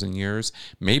 1,000 years.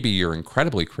 Maybe you're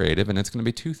incredibly creative and it's going to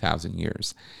be 2,000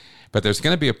 years. But there's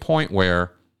going to be a point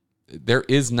where there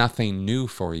is nothing new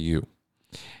for you.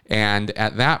 And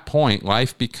at that point,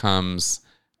 life becomes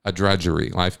a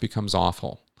drudgery. Life becomes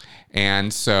awful.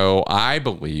 And so I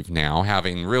believe now,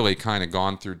 having really kind of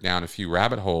gone down a few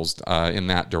rabbit holes in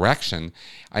that direction,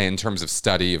 in terms of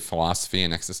study of philosophy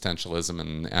and existentialism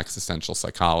and existential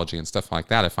psychology and stuff like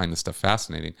that, I find this stuff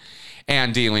fascinating.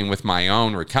 And dealing with my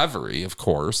own recovery, of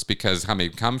course, because I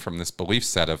come from this belief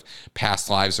set of past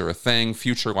lives are a thing,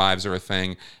 future lives are a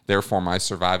thing, therefore my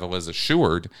survival is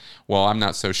assured. Well, I'm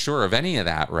not so sure of any of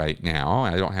that right now.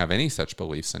 I don't have any such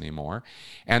beliefs anymore.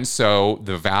 And so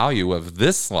the value of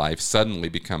this life suddenly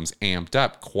becomes amped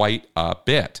up quite a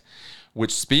bit,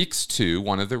 which speaks to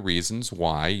one of the reasons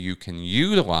why you can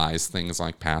utilize things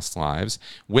like past lives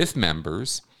with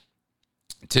members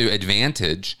to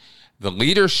advantage the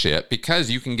leadership,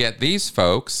 because you can get these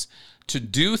folks to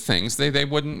do things they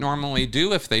wouldn't normally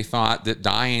do if they thought that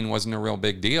dying wasn't a real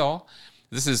big deal.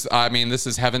 This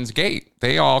is Heaven's Gate.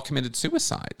 They all committed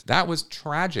suicide. That was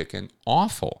tragic and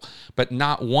awful. But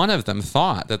not one of them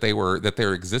thought that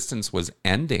their existence was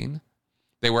ending.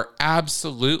 They were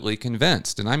absolutely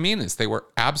convinced, and I mean this, they were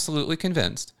absolutely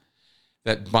convinced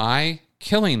that by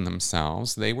killing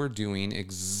themselves, they were doing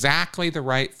exactly the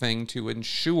right thing to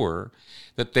ensure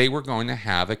that they were going to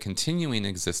have a continuing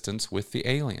existence with the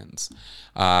aliens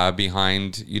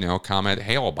behind, Comet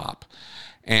Hale-Bopp.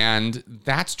 And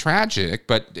that's tragic,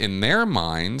 but in their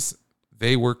minds,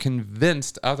 they were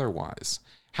convinced otherwise.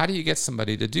 How do you get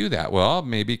somebody to do that? Well,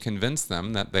 maybe convince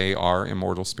them that they are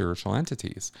immortal spiritual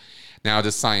entities. Now,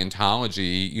 does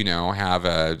Scientology, have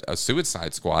a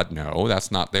suicide squad? No,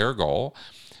 that's not their goal.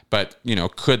 But,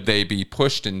 could they be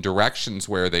pushed in directions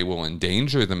where they will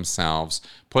endanger themselves,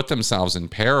 put themselves in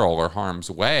peril or harm's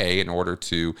way in order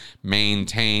to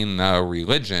maintain the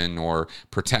religion or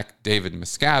protect David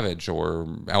Miscavige or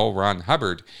L. Ron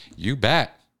Hubbard? You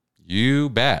bet. You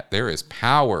bet. There is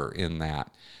power in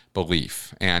that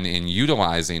belief and in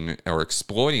utilizing or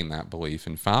exploiting that belief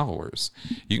in followers.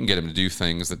 You can get them to do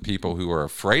things that people who are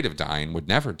afraid of dying would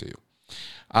never do.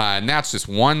 And that's just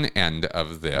one end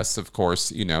of this. Of course,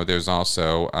 there's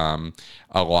also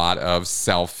a lot of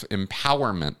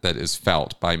self-empowerment that is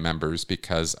felt by members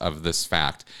because of this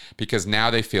fact. Because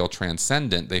now they feel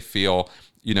transcendent. They feel,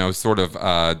 sort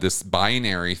of this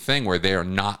binary thing where they are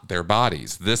not their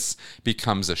bodies. This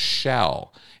becomes a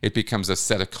shell. It becomes a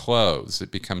set of clothes.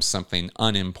 It becomes something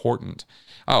unimportant.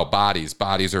 Oh, bodies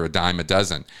are a dime a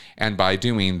dozen. And by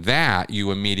doing that,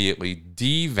 you immediately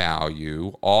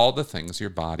devalue all the things your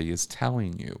body is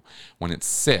telling you. When it's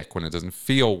sick, when it doesn't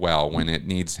feel well, when it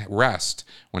needs rest,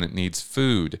 when it needs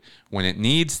food, when it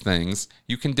needs things,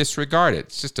 you can disregard it.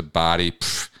 It's just a body.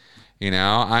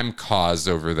 I'm cause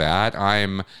over that.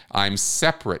 I'm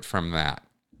separate from that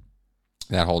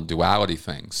whole duality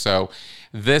thing. So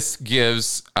this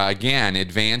gives, again,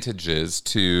 advantages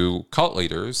to cult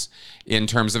leaders in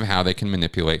terms of how they can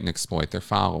manipulate and exploit their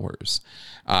followers.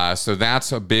 So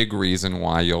that's a big reason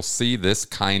why you'll see this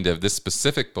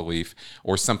specific belief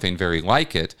or something very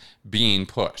like it being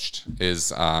pushed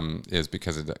is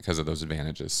because of those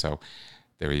advantages. So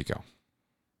there you go.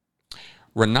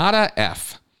 Renata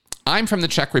F. I'm from the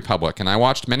Czech Republic, and I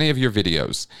watched many of your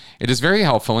videos. It is very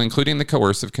helpful, including the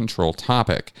coercive control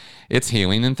topic. It's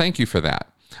healing, and thank you for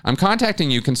that. I'm contacting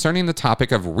you concerning the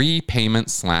topic of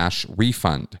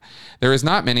repayment/refund. There is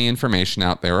not many information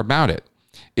out there about it.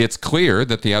 It's clear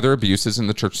that the other abuses in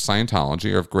the Church of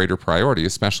Scientology are of greater priority,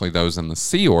 especially those in the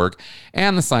Sea Org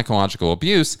and the psychological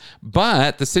abuse,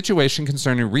 but the situation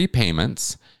concerning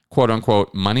repayments,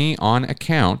 quote-unquote, money on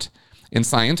account, in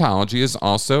Scientology is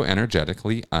also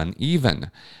energetically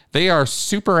uneven. They are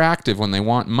super active when they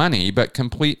want money, but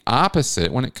complete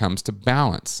opposite when it comes to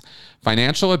balance.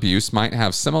 Financial abuse might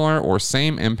have similar or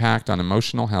same impact on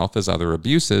emotional health as other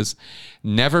abuses.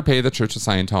 Never pay the Church of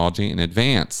Scientology in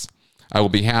advance. I will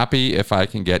be happy if I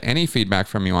can get any feedback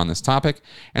from you on this topic,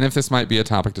 and if this might be a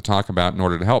topic to talk about in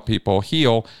order to help people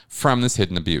heal from this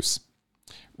hidden abuse.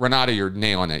 Renata, you're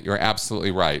nailing it. You're absolutely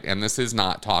right. And this is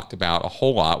not talked about a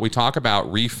whole lot. We talk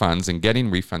about refunds and getting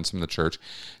refunds from the church.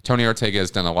 Tony Ortega has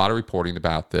done a lot of reporting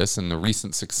about this and the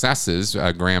recent successes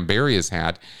Graham Barry has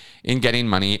had in getting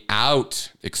money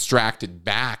out, extracted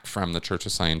back from the Church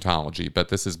of Scientology. But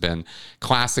this has been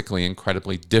classically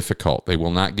incredibly difficult. They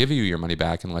will not give you your money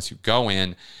back unless you go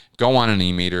in, go on an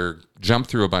e-meter, jump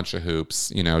through a bunch of hoops,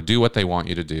 do what they want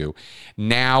you to do.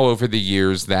 Now, over the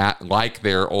years, that, like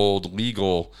their old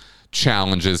legal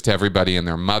challenges to everybody and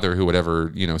their mother who would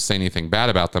ever, say anything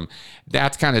bad about them,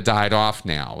 that's kind of died off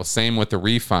now. The same with the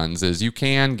refunds is you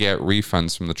can get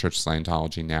refunds from the Church of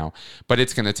Scientology now, but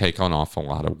it's going to take an awful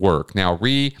lot of work. Now,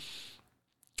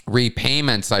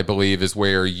 repayments, I believe, is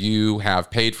where you have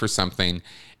paid for something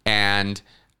and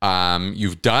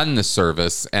you've done the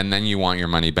service and then you want your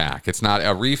money back. It's not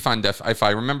a refund. If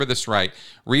I remember this right,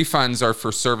 refunds are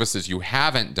for services you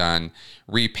haven't done.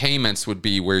 Repayments would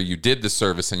be where you did the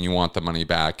service and you want the money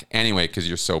back anyway because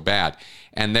you're so bad.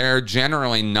 And they're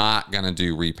generally not going to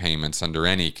do repayments under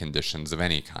any conditions of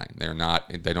any kind.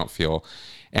 They don't feel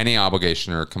any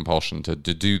obligation or compulsion to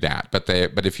do that. But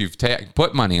if you've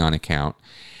put money on account,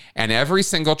 and every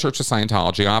single Church of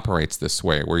Scientology operates this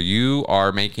way, where you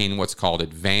are making what's called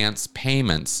advance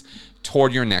payments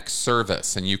toward your next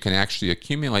service, and you can actually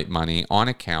accumulate money on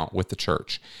account with the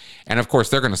church. And of course,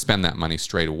 they're going to spend that money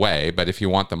straight away, but if you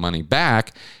want the money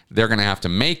back, they're going to have to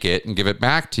make it and give it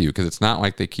back to you because it's not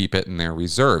like they keep it in their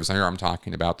reserves. Here I'm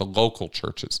talking about the local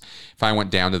churches. If I went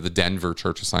down to the Denver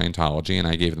Church of Scientology and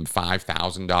I gave them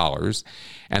 $5,000,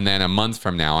 and then a month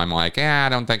from now, I'm like, I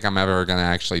don't think I'm ever going to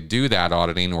actually do that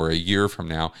auditing, or a year from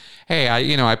now, hey,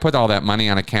 I put all that money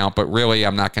on account, but really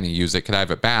I'm not going to use it. Could I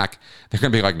have it back? They're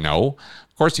going to be like, no,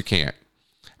 of course you can't.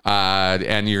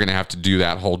 And you're going to have to do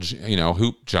that whole,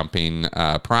 hoop jumping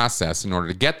process in order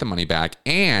to get the money back.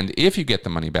 And if you get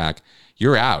the money back,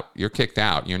 you're out. You're kicked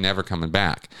out. You're never coming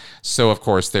back. So, of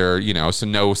course, so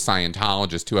no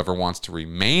Scientologist who ever wants to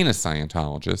remain a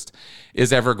Scientologist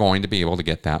is ever going to be able to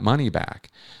get that money back.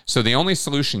 So the only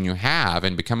solution you have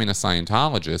in becoming a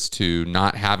Scientologist to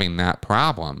not having that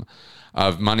problem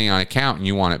of money on account and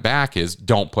you want it back is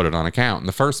don't put it on account in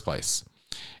the first place.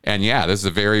 And yeah, this is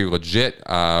a very legit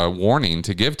warning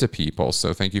to give to people.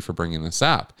 So thank you for bringing this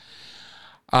up.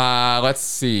 Let's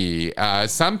see.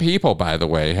 Some people, by the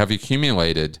way, have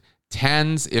accumulated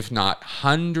tens, if not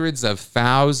hundreds of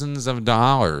thousands of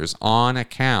dollars on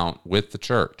account with the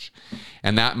church.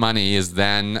 And that money is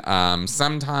then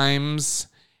sometimes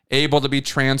able to be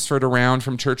transferred around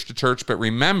from church to church. But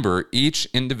remember, each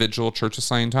individual Church of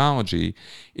Scientology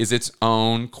is its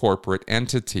own corporate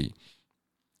entity.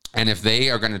 And if they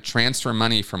are going to transfer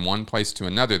money from one place to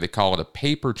another, they call it a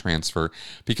paper transfer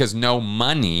because no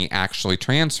money actually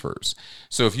transfers.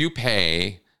 So if you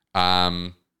pay,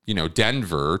 Denver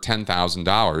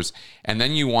 $10,000, and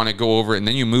then you want to go over and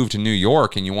then you move to New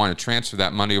York and you want to transfer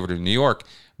that money over to New York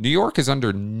is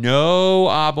under no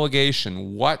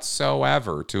obligation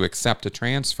whatsoever to accept a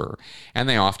transfer. And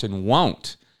they often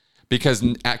won't. Because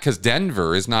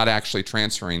Denver is not actually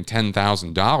transferring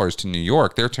 $10,000 to New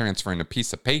York. They're transferring a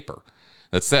piece of paper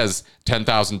that says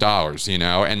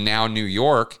 $10,000, and now New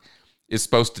York is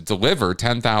supposed to deliver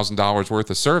 $10,000 worth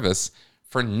of service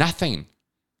for nothing.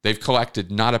 They've collected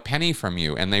not a penny from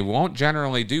you, and they won't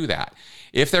generally do that.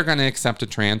 If they're going to accept a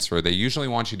transfer, they usually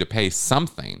want you to pay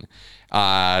something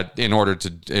in order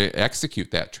to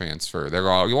execute that transfer. They're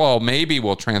all, well, maybe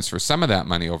we'll transfer some of that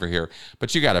money over here,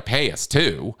 but you got to pay us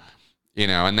too.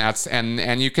 And that's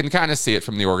and you can kind of see it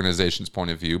from the organization's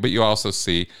point of view, but you also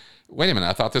see, wait a minute,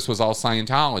 I thought this was all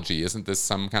Scientology. Isn't this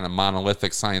some kind of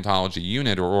monolithic Scientology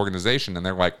unit or organization? And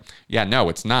they're like, yeah, no,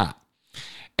 it's not.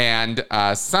 And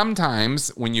sometimes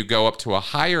when you go up to a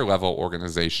higher level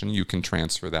organization, you can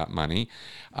transfer that money.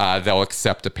 They'll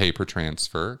accept a paper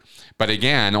transfer. But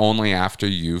again, only after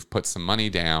you've put some money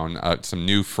down, some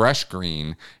new fresh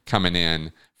green coming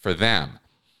in for them.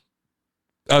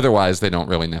 Otherwise, they don't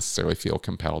really necessarily feel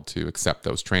compelled to accept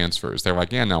those transfers. They're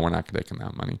like, yeah, no, we're not taking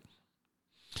that money.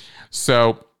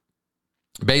 So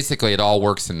basically, it all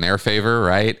works in their favor,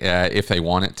 right? If they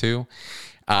want it to.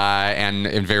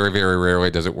 And very, very rarely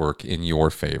does it work in your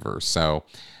favor. So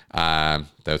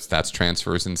that's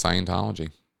transfers in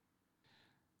Scientology.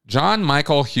 John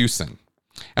Michael Hewson.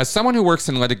 As someone who works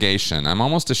in litigation, I'm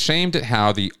almost ashamed at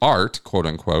how the art, quote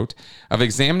unquote, of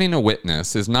examining a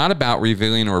witness is not about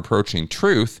revealing or approaching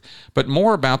truth, but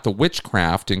more about the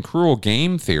witchcraft and cruel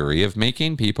game theory of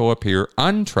making people appear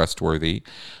untrustworthy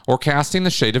or casting the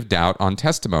shade of doubt on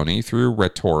testimony through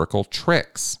rhetorical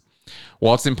tricks.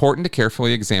 While it's important to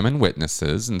carefully examine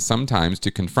witnesses and sometimes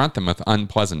to confront them with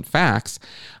unpleasant facts,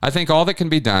 I think all that can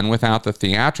be done without the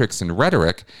theatrics and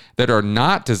rhetoric that are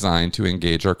not designed to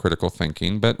engage our critical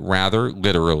thinking, but rather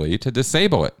literally to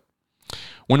disable it.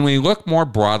 When we look more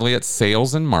broadly at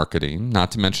sales and marketing,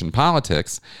 not to mention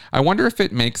politics, I wonder if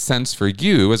it makes sense for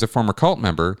you, as a former cult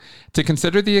member, to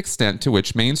consider the extent to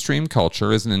which mainstream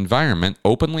culture is an environment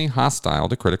openly hostile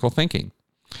to critical thinking.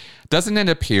 Doesn't it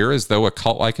appear as though a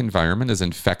cult-like environment is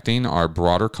infecting our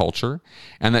broader culture,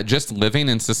 and that just living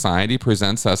in society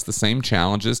presents us the same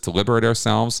challenges to liberate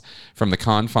ourselves from the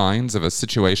confines of a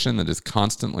situation that is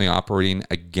constantly operating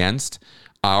against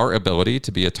our ability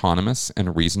to be autonomous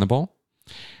and reasonable?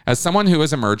 As someone who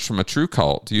has emerged from a true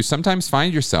cult, do you sometimes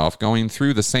find yourself going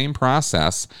through the same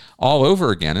process all over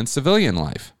again in civilian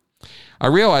life? I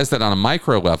realize that on a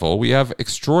micro level, we have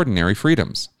extraordinary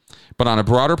freedoms. But on a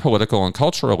broader political and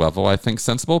cultural level, I think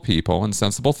sensible people and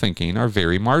sensible thinking are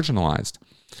very marginalized.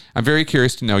 I'm very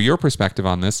curious to know your perspective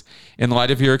on this in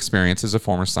light of your experience as a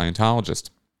former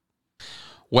Scientologist.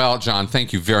 Well, John,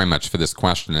 thank you very much for this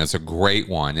question. It's a great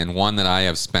one, and one that I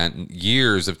have spent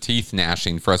years of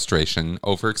teeth-gnashing frustration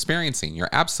over experiencing. You're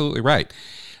absolutely right.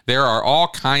 There are all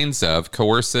kinds of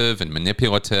coercive and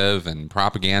manipulative and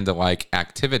propaganda-like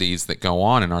activities that go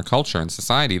on in our culture and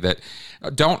society that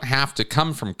don't have to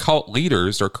come from cult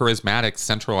leaders or charismatic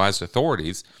centralized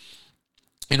authorities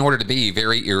in order to be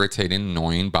very irritating,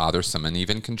 annoying, bothersome, and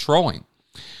even controlling.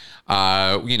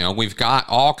 We've got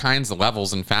all kinds of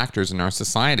levels and factors in our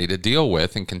society to deal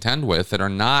with and contend with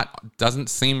that doesn't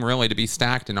seem really to be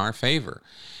stacked in our favor.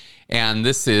 And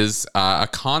this is a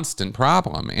constant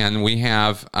problem. And we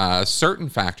have certain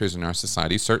factors in our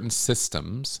society, certain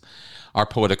systems, our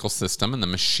political system and the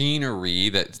machinery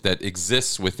that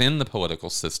exists within the political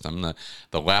system,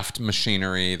 the left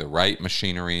machinery, the right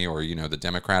machinery, or, the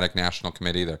Democratic National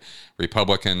Committee, the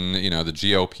Republican, the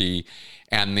GOP,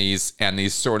 and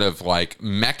these sort of like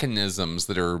mechanisms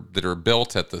that are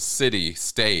built at the city,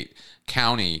 state,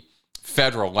 county,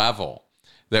 federal level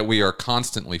that we are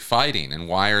constantly fighting. And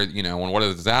and what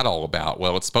is that all about?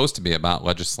 Well, it's supposed to be about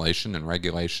legislation and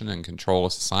regulation and control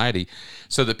of society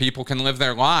so that people can live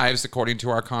their lives according to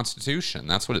our Constitution.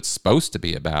 That's what it's supposed to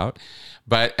be about.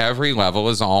 But every level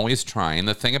is always trying.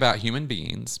 The thing about human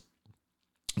beings,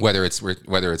 whether it's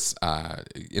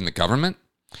in the government,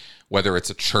 whether it's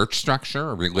a church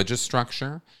structure, a religious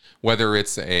structure, whether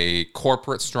it's a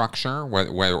corporate structure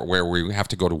where we have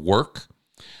to go to work,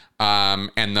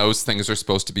 and those things are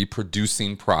supposed to be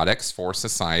producing products for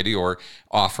society or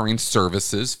offering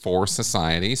services for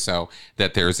society so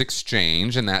that there's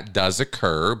exchange, and that does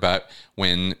occur. But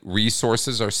when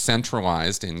resources are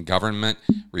centralized in government,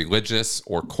 religious,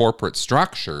 or corporate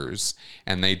structures,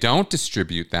 and they don't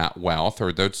distribute that wealth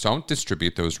or don't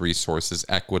distribute those resources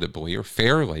equitably or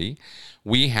fairly,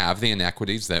 we have the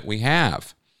inequities that we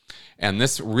have. And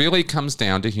this really comes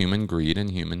down to human greed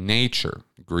and human nature.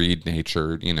 Greed,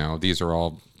 nature, these are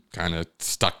all kind of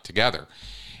stuck together.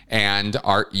 And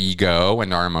our ego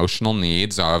and our emotional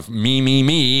needs of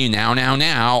me,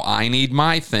 now, I need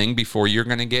my thing before you're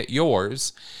going to get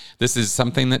yours. This is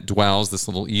something that dwells, this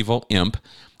little evil imp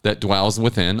that dwells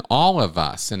within all of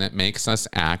us, and it makes us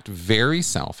act very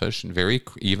selfish and very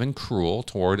even cruel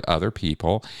toward other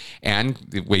people. And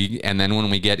then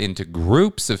when we get into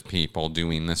groups of people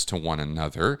doing this to one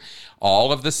another,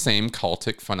 all of the same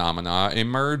cultic phenomena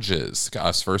emerges.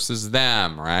 Us versus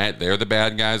them, right? They're the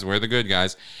bad guys, we're the good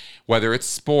guys. Whether it's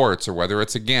sports or whether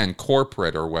it's, again,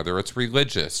 corporate or whether it's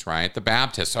religious, right? The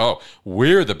Baptists,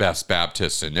 we're the best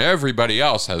Baptists and everybody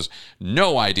else has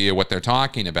no idea what they're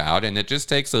talking about. And it just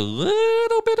takes a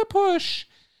little bit of push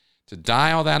to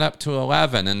dial that up to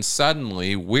 11. And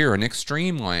suddenly we're in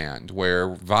extreme land where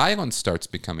violence starts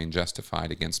becoming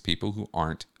justified against people who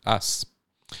aren't us.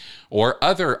 Or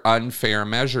other unfair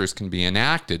measures can be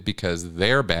enacted because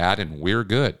they're bad and we're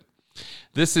good.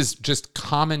 This is just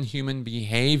common human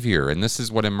behavior, and this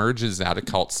is what emerges out of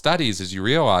cult studies as you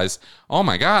realize, oh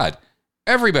my God,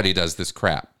 everybody does this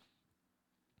crap.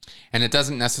 And it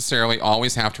doesn't necessarily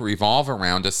always have to revolve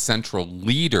around a central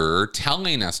leader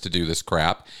telling us to do this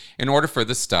crap in order for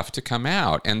this stuff to come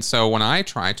out. And so when I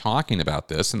try talking about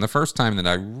this, and the first time that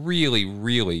I really,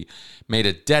 really made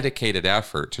a dedicated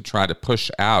effort to try to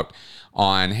push out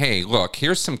on, hey, look,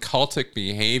 here's some cultic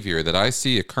behavior that I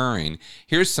see occurring.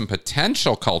 Here's some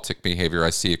potential cultic behavior I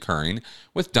see occurring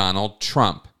with Donald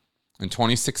Trump in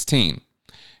 2016.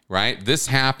 Right? This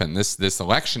happened. This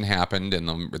election happened, and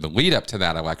the lead up to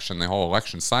that election, the whole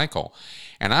election cycle.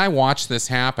 And I watched this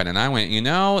happen, and I went,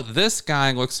 this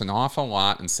guy looks an awful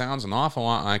lot and sounds an awful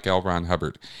lot like L. Ron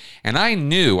Hubbard. And I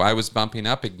knew I was bumping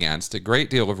up against a great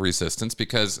deal of resistance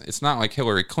because it's not like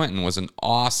Hillary Clinton was an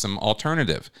awesome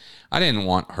alternative. I didn't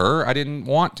want her. I didn't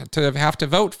want to have to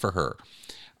vote for her.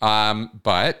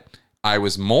 But I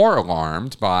was more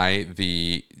alarmed by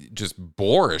the just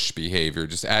boorish behavior,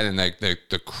 just adding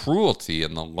the cruelty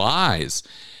and the lies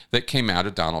that came out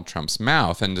of Donald Trump's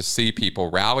mouth. And to see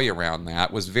people rally around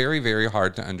that was very, very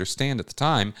hard to understand at the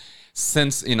time.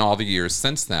 Since, in all the years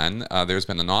since then, there's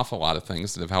been an awful lot of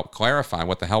things that have helped clarify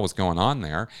what the hell was going on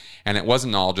there. And it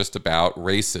wasn't all just about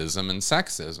racism and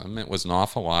sexism. It was an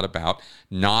awful lot about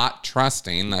not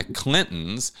trusting the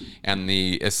Clintons and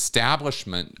the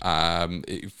establishment,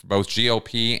 both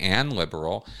GOP and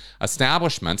liberal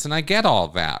establishments. And I get all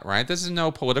that, right? This is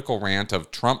no political rant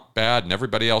of Trump bad and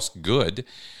everybody else good.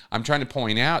 I'm trying to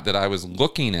point out that I was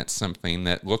looking at something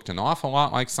that looked an awful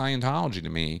lot like Scientology to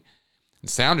me. It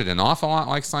sounded an awful lot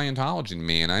like Scientology to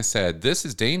me, and I said, this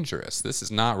is dangerous. This is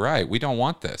not right. We don't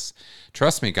want this.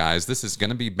 Trust me, guys, this is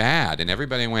going to be bad. And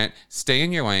everybody went, stay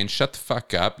in your lane, shut the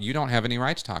fuck up. You don't have any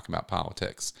right to talk about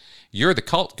politics. You're the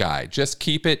cult guy. Just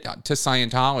keep it to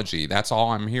Scientology. That's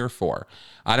all I'm here for.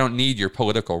 I don't need your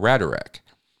political rhetoric.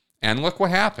 And look what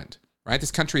happened, right?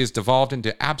 This country has devolved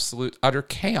into absolute, utter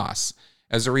chaos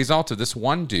as a result of this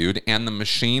one dude and the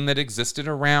machine that existed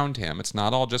around him. It's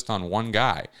not all just on one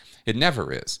guy. It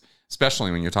never is,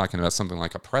 especially when you're talking about something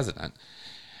like a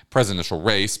presidential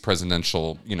race,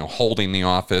 presidential, holding the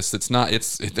office.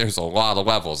 There's a lot of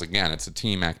levels. Again, it's a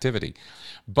team activity.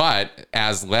 But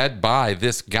as led by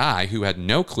this guy who had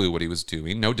no clue what he was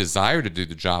doing, no desire to do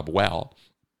the job well,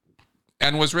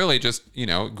 and was really just,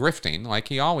 grifting like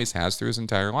he always has through his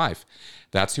entire life.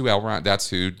 That's who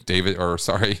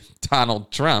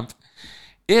Donald Trump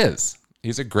is.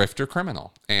 He's a grifter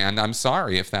criminal. And I'm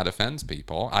sorry if that offends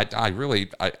people. I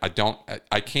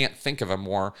can't think of a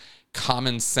more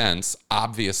common sense,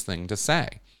 obvious thing to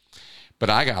say. But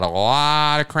I got a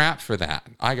lot of crap for that.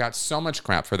 I got so much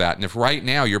crap for that. And if right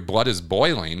now your blood is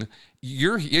boiling,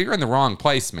 you're in the wrong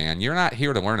place, man. You're not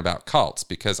here to learn about cults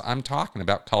because I'm talking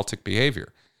about cultic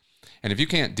behavior. And if you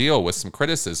can't deal with some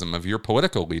criticism of your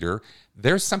political leader,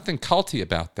 there's something culty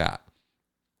about that.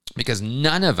 Because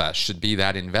none of us should be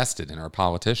that invested in our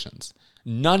politicians.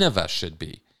 None of us should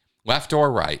be. Left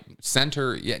or right,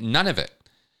 center, none of it.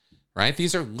 Right?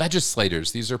 These are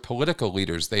legislators. These are political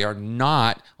leaders. They are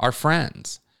not our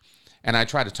friends. And I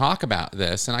try to talk about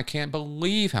this, and I can't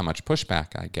believe how much pushback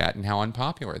I get and how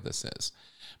unpopular this is.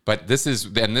 But this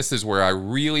is where I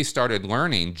really started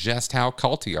learning just how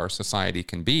culty our society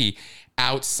can be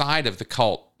outside of the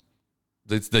cult,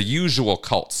 the usual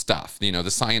cult stuff, the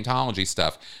Scientology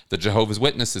stuff, the Jehovah's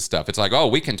Witnesses stuff. It's like, oh,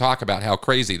 we can talk about how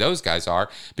crazy those guys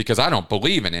are because I don't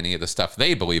believe in any of the stuff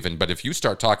they believe in. But if you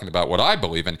start talking about what I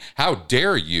believe in, how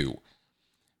dare you?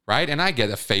 Right? And I get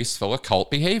a face full of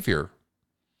cult behavior.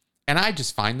 And I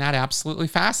just find that absolutely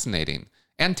fascinating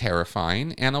and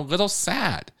terrifying and a little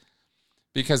sad.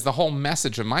 Because the whole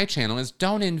message of my channel is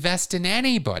don't invest in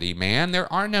anybody, man.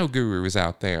 There are no gurus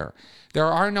out there. There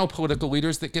are no political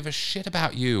leaders that give a shit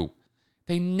about you.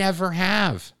 They never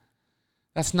have.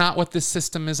 That's not what this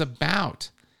system is about.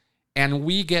 And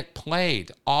we get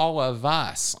played, all of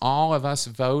us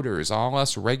voters, all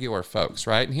us regular folks,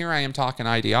 right? And here I am talking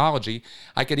ideology.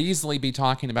 I could easily be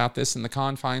talking about this in the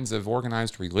confines of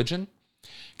organized religion,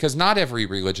 because not every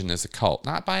religion is a cult,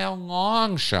 not by a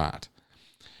long shot.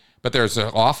 But there's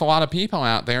an awful lot of people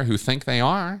out there who think they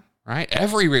are, right?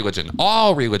 Every religion,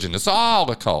 it's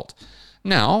all a cult.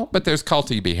 No, but there's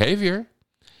culty behavior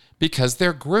because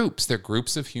they're groups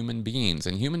of human beings,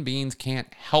 and human beings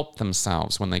can't help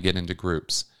themselves when they get into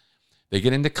groups. They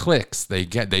get into cliques,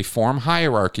 they form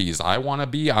hierarchies. I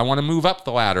want to move up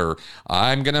the ladder.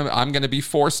 I'm going to be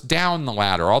forced down the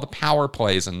ladder. All the power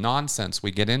plays and nonsense we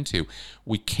get into.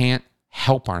 We can't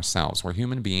help ourselves. We're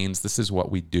human beings. This is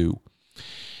what we do.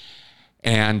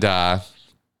 And,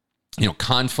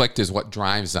 conflict is what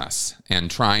drives us, and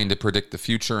trying to predict the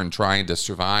future and trying to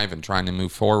survive and trying to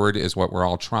move forward is what we're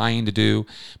all trying to do.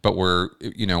 But we're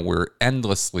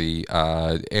endlessly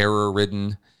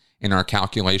error-ridden in our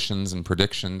calculations and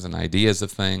predictions and ideas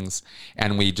of things.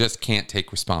 And we just can't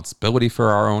take responsibility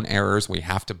for our own errors. We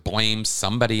have to blame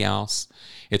somebody else.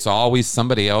 It's always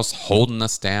somebody else holding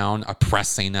us down,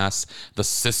 oppressing us, the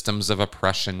systems of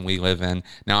oppression we live in.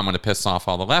 Now I'm going to piss off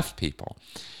all the left people,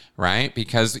 right?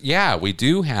 Because, yeah, we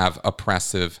do have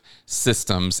oppressive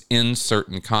systems in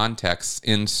certain contexts,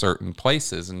 in certain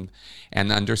places,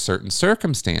 and under certain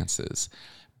circumstances.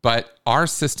 But our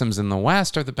systems in the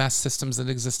West are the best systems that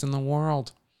exist in the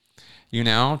world. You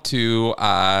know,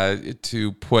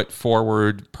 to put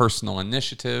forward personal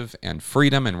initiative and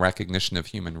freedom and recognition of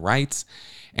human rights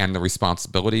and the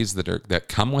responsibilities that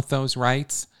come with those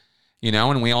rights. You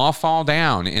know, and we all fall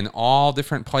down in all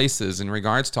different places in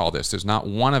regards to all this. There's not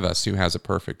one of us who has a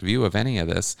perfect view of any of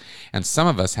this. And some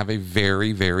of us have a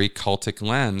very, very cultic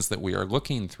lens that we are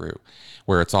looking through,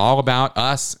 where it's all about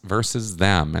us versus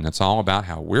them. And it's all about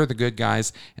how we're the good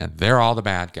guys and they're all the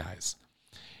bad guys.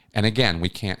 And again, we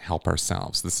can't help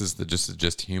ourselves. This is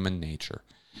just human nature.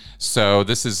 So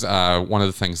this is one of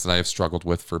the things that I have struggled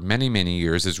with for many, many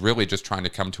years, is really just trying to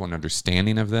come to an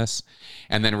understanding of this,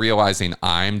 and then realizing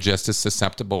I'm just as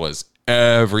susceptible as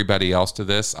everybody else to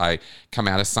this. I come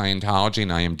out of Scientology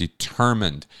and I am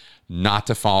determined not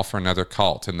to fall for another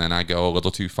cult. And then I go a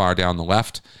little too far down the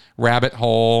left rabbit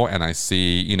hole and I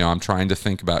see, you know, I'm trying to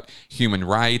think about human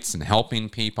rights and helping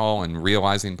people and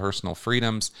realizing personal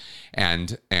freedoms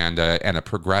and a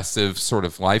progressive sort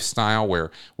of lifestyle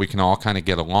where we can all kind of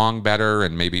get along better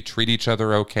and maybe treat each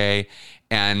other okay.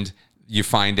 And you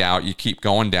find out you keep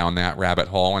going down that rabbit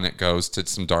hole and it goes to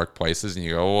some dark places and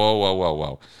you go,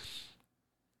 whoa.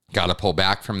 Got to pull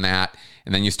back from that.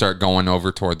 And then you start going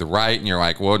over toward the right and you're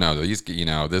like, whoa, no, these, you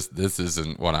know, this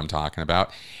isn't what I'm talking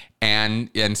about. And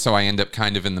so I end up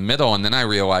kind of in the middle. And then I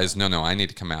realize, no, I need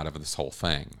to come out of this whole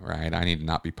thing, right? I need to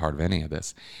not be part of any of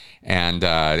this.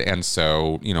 And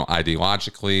so, you know,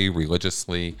 ideologically,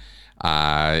 religiously,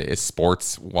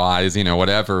 sports wise, you know,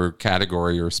 whatever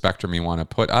category or spectrum you want to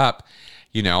put up,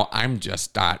 you know, I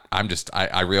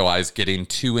realize getting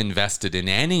too invested in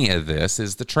any of this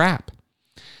is the trap.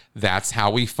 That's how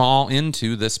we fall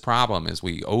into this problem, is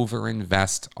we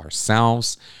overinvest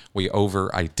ourselves. We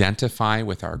over-identify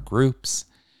with our groups.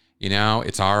 You know,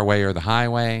 it's our way or the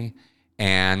highway.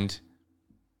 And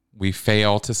we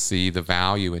fail to see the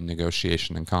value in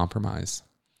negotiation and compromise,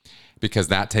 because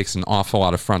that takes an awful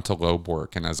lot of frontal lobe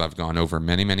work. And as I've gone over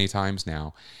many, many times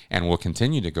now, and will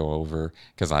continue to go over,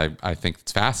 because I think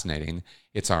it's fascinating,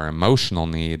 it's our emotional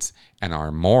needs and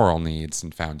our moral needs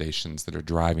and foundations that are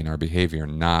driving our behavior,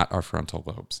 not our frontal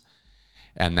lobes.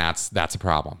 And that's a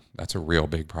problem. That's a real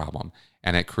big problem.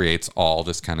 And it creates all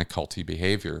this kind of culty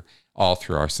behavior all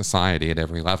through our society at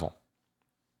every level.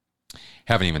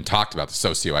 Haven't even talked about the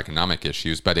socioeconomic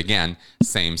issues, but again,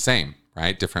 same,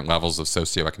 right? Different levels of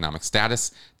socioeconomic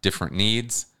status, different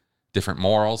needs, different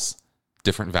morals,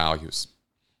 different values.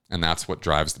 And that's what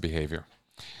drives the behavior.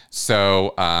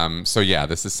 So yeah,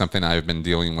 this is something I've been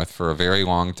dealing with for a very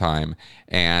long time.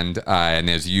 And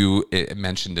as you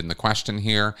mentioned in the question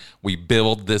here, we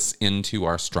build this into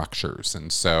our structures.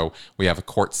 And so we have a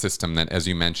court system that, as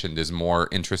you mentioned, is more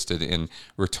interested in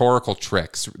rhetorical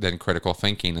tricks than critical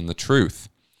thinking and the truth,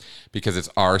 because it's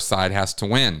our side has to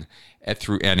win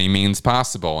through any means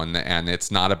possible. And it's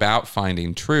not about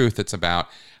finding truth. It's about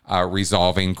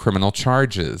resolving criminal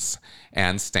charges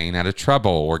and staying out of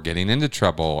trouble or getting into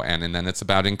trouble. And then it's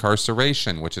about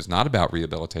incarceration, which is not about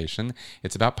rehabilitation.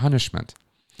 It's about punishment.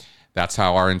 That's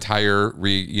how our entire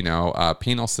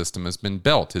penal system has been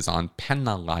built, is on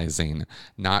penalizing,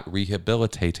 not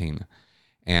rehabilitating.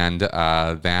 And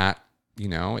that, you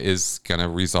know, is going to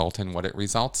result in what it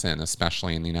results in,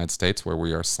 especially in the United States, where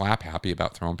we are slap happy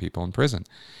about throwing people in prison.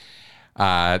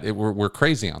 We're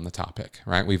crazy on the topic,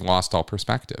 right? We've lost all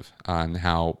perspective on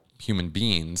how human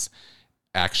beings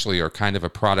actually are kind of a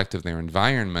product of their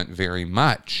environment very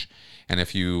much. And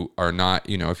if you are not,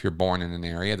 you know, if you're born in an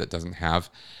area that doesn't have,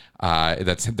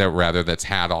 that's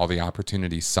had all the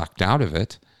opportunities sucked out of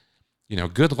it, you know,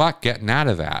 good luck getting out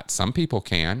of that. Some people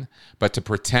can, but to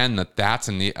pretend that that's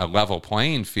a level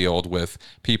playing field with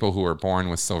people who are born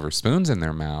with silver spoons in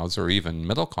their mouths, or even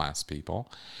middle-class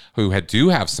people who do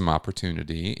have some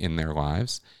opportunity in their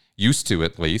lives, used to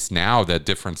at least. Now the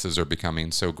differences are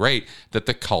becoming so great that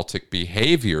the cultic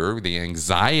behavior, the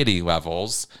anxiety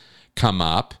levels come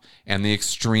up, and the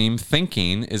extreme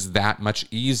thinking is that much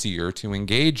easier to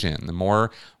engage in. The more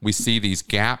we see these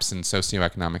gaps in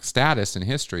socioeconomic status in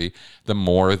history, the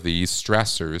more these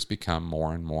stressors become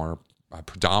more and more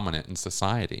predominant in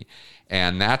society.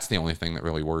 And that's the only thing that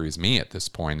really worries me at this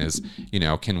point is, you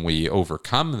know, can we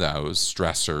overcome those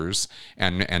stressors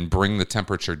and bring the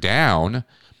temperature down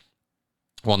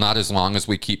Well, not as long as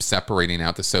we keep separating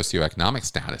out the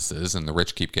socioeconomic statuses and the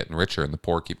rich keep getting richer and the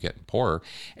poor keep getting poorer,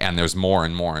 and there's more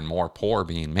and more and more poor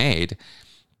being made.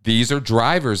 These are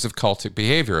drivers of cultic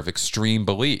behavior, of extreme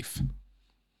belief,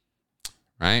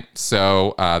 right?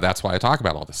 So that's why I talk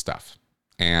about all this stuff.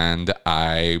 And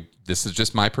this is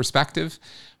just my perspective,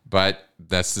 but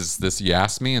you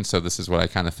asked me, and so this is what I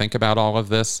kind of think about all of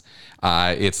this.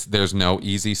 There's no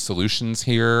easy solutions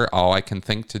here. All I can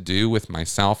think to do with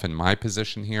myself and my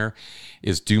position here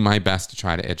is do my best to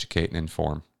try to educate and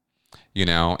inform,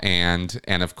 and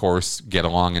of course get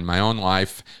along in my own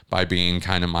life by being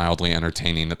kind of mildly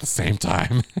entertaining at the same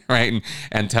time, right?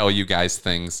 And tell you guys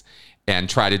things and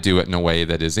try to do it in a way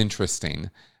that is interesting,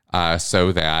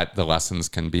 so that the lessons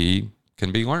can be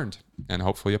learned and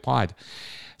hopefully applied.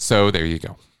 So there you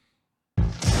go.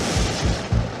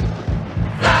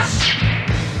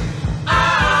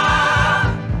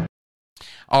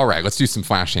 All right, let's do some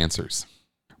flash answers.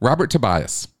 Robert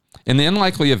Tobias. In the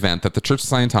unlikely event that the Church of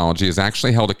Scientology is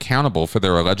actually held accountable for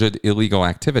their alleged illegal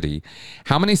activity,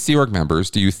 how many Sea Org members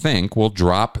do you think will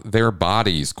drop their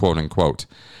bodies, quote unquote,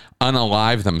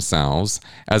 unalive themselves,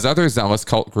 as other zealous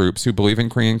cult groups who believe in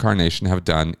reincarnation have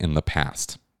done in the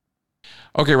past?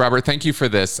 Okay, Robert, thank you for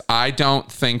this. I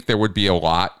don't think there would be a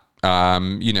lot.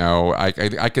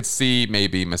 I could see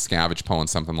maybe Miscavige pulling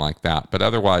something like that, but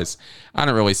otherwise, I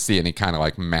don't really see any kind of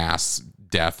like mass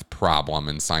death problem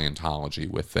in Scientology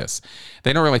with this.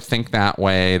 They don't really think that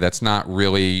way. That's not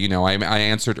really, I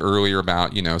answered earlier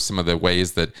about, some of the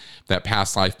ways that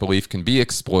past life belief can be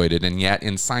exploited. And yet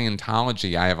in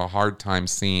Scientology, I have a hard time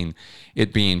seeing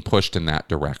it being pushed in that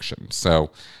direction.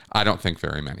 So I don't think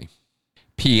very many.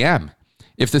 PM.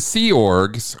 If the Sea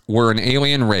Orgs were an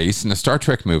alien race in a Star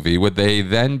Trek movie, would they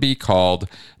then be called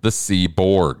the Sea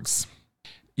Borgs?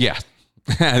 Yeah,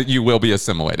 you will be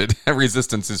assimilated.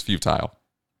 Resistance is futile.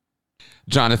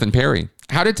 Jonathan Perry.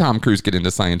 How did Tom Cruise get into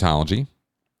Scientology?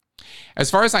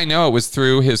 As far as I know, it was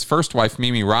through his first wife,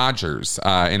 Mimi Rogers,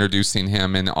 introducing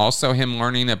him, and also him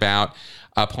learning about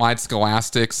applied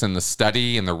scholastics and the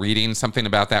study and the reading. Something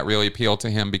about that really appealed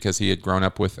to him because he had grown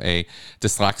up with a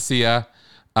dyslexia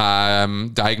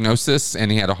diagnosis, and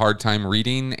he had a hard time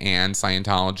reading, and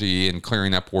Scientology and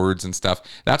clearing up words and stuff.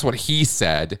 That's what he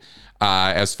said,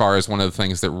 as far as one of the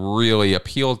things that really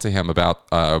appealed to him about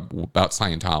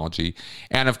Scientology,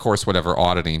 and of course whatever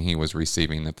auditing he was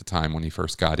receiving at the time when he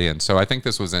first got in. So I think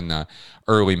this was in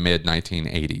early mid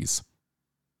 1980s.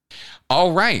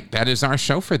 All right, that is our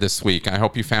show for this week. I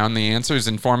hope you found the answers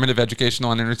informative,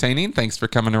 educational, and entertaining. Thanks for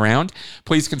coming around.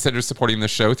 Please consider supporting the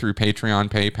show through Patreon,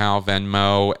 PayPal,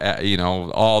 Venmo,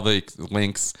 all the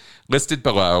links listed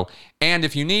below. And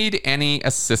if you need any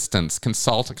assistance,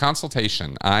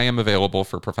 consultation, I am available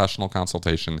for professional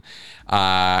consultation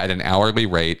at an hourly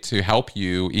rate to help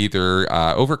you either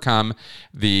overcome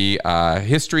the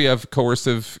history of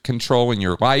coercive control in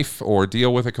your life or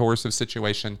deal with a coercive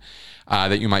situation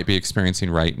that you might be experiencing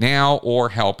right now, or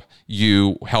help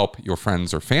your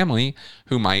friends or family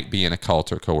who might be in a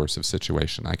cult or coercive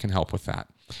situation. I can help with that.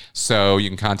 So you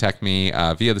can contact me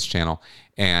via this channel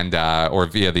and or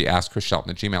via the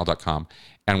AskChrisShelton@gmail.com,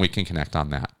 and we can connect on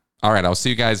that. All right, I'll see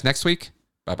you guys next week.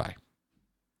 Bye-bye.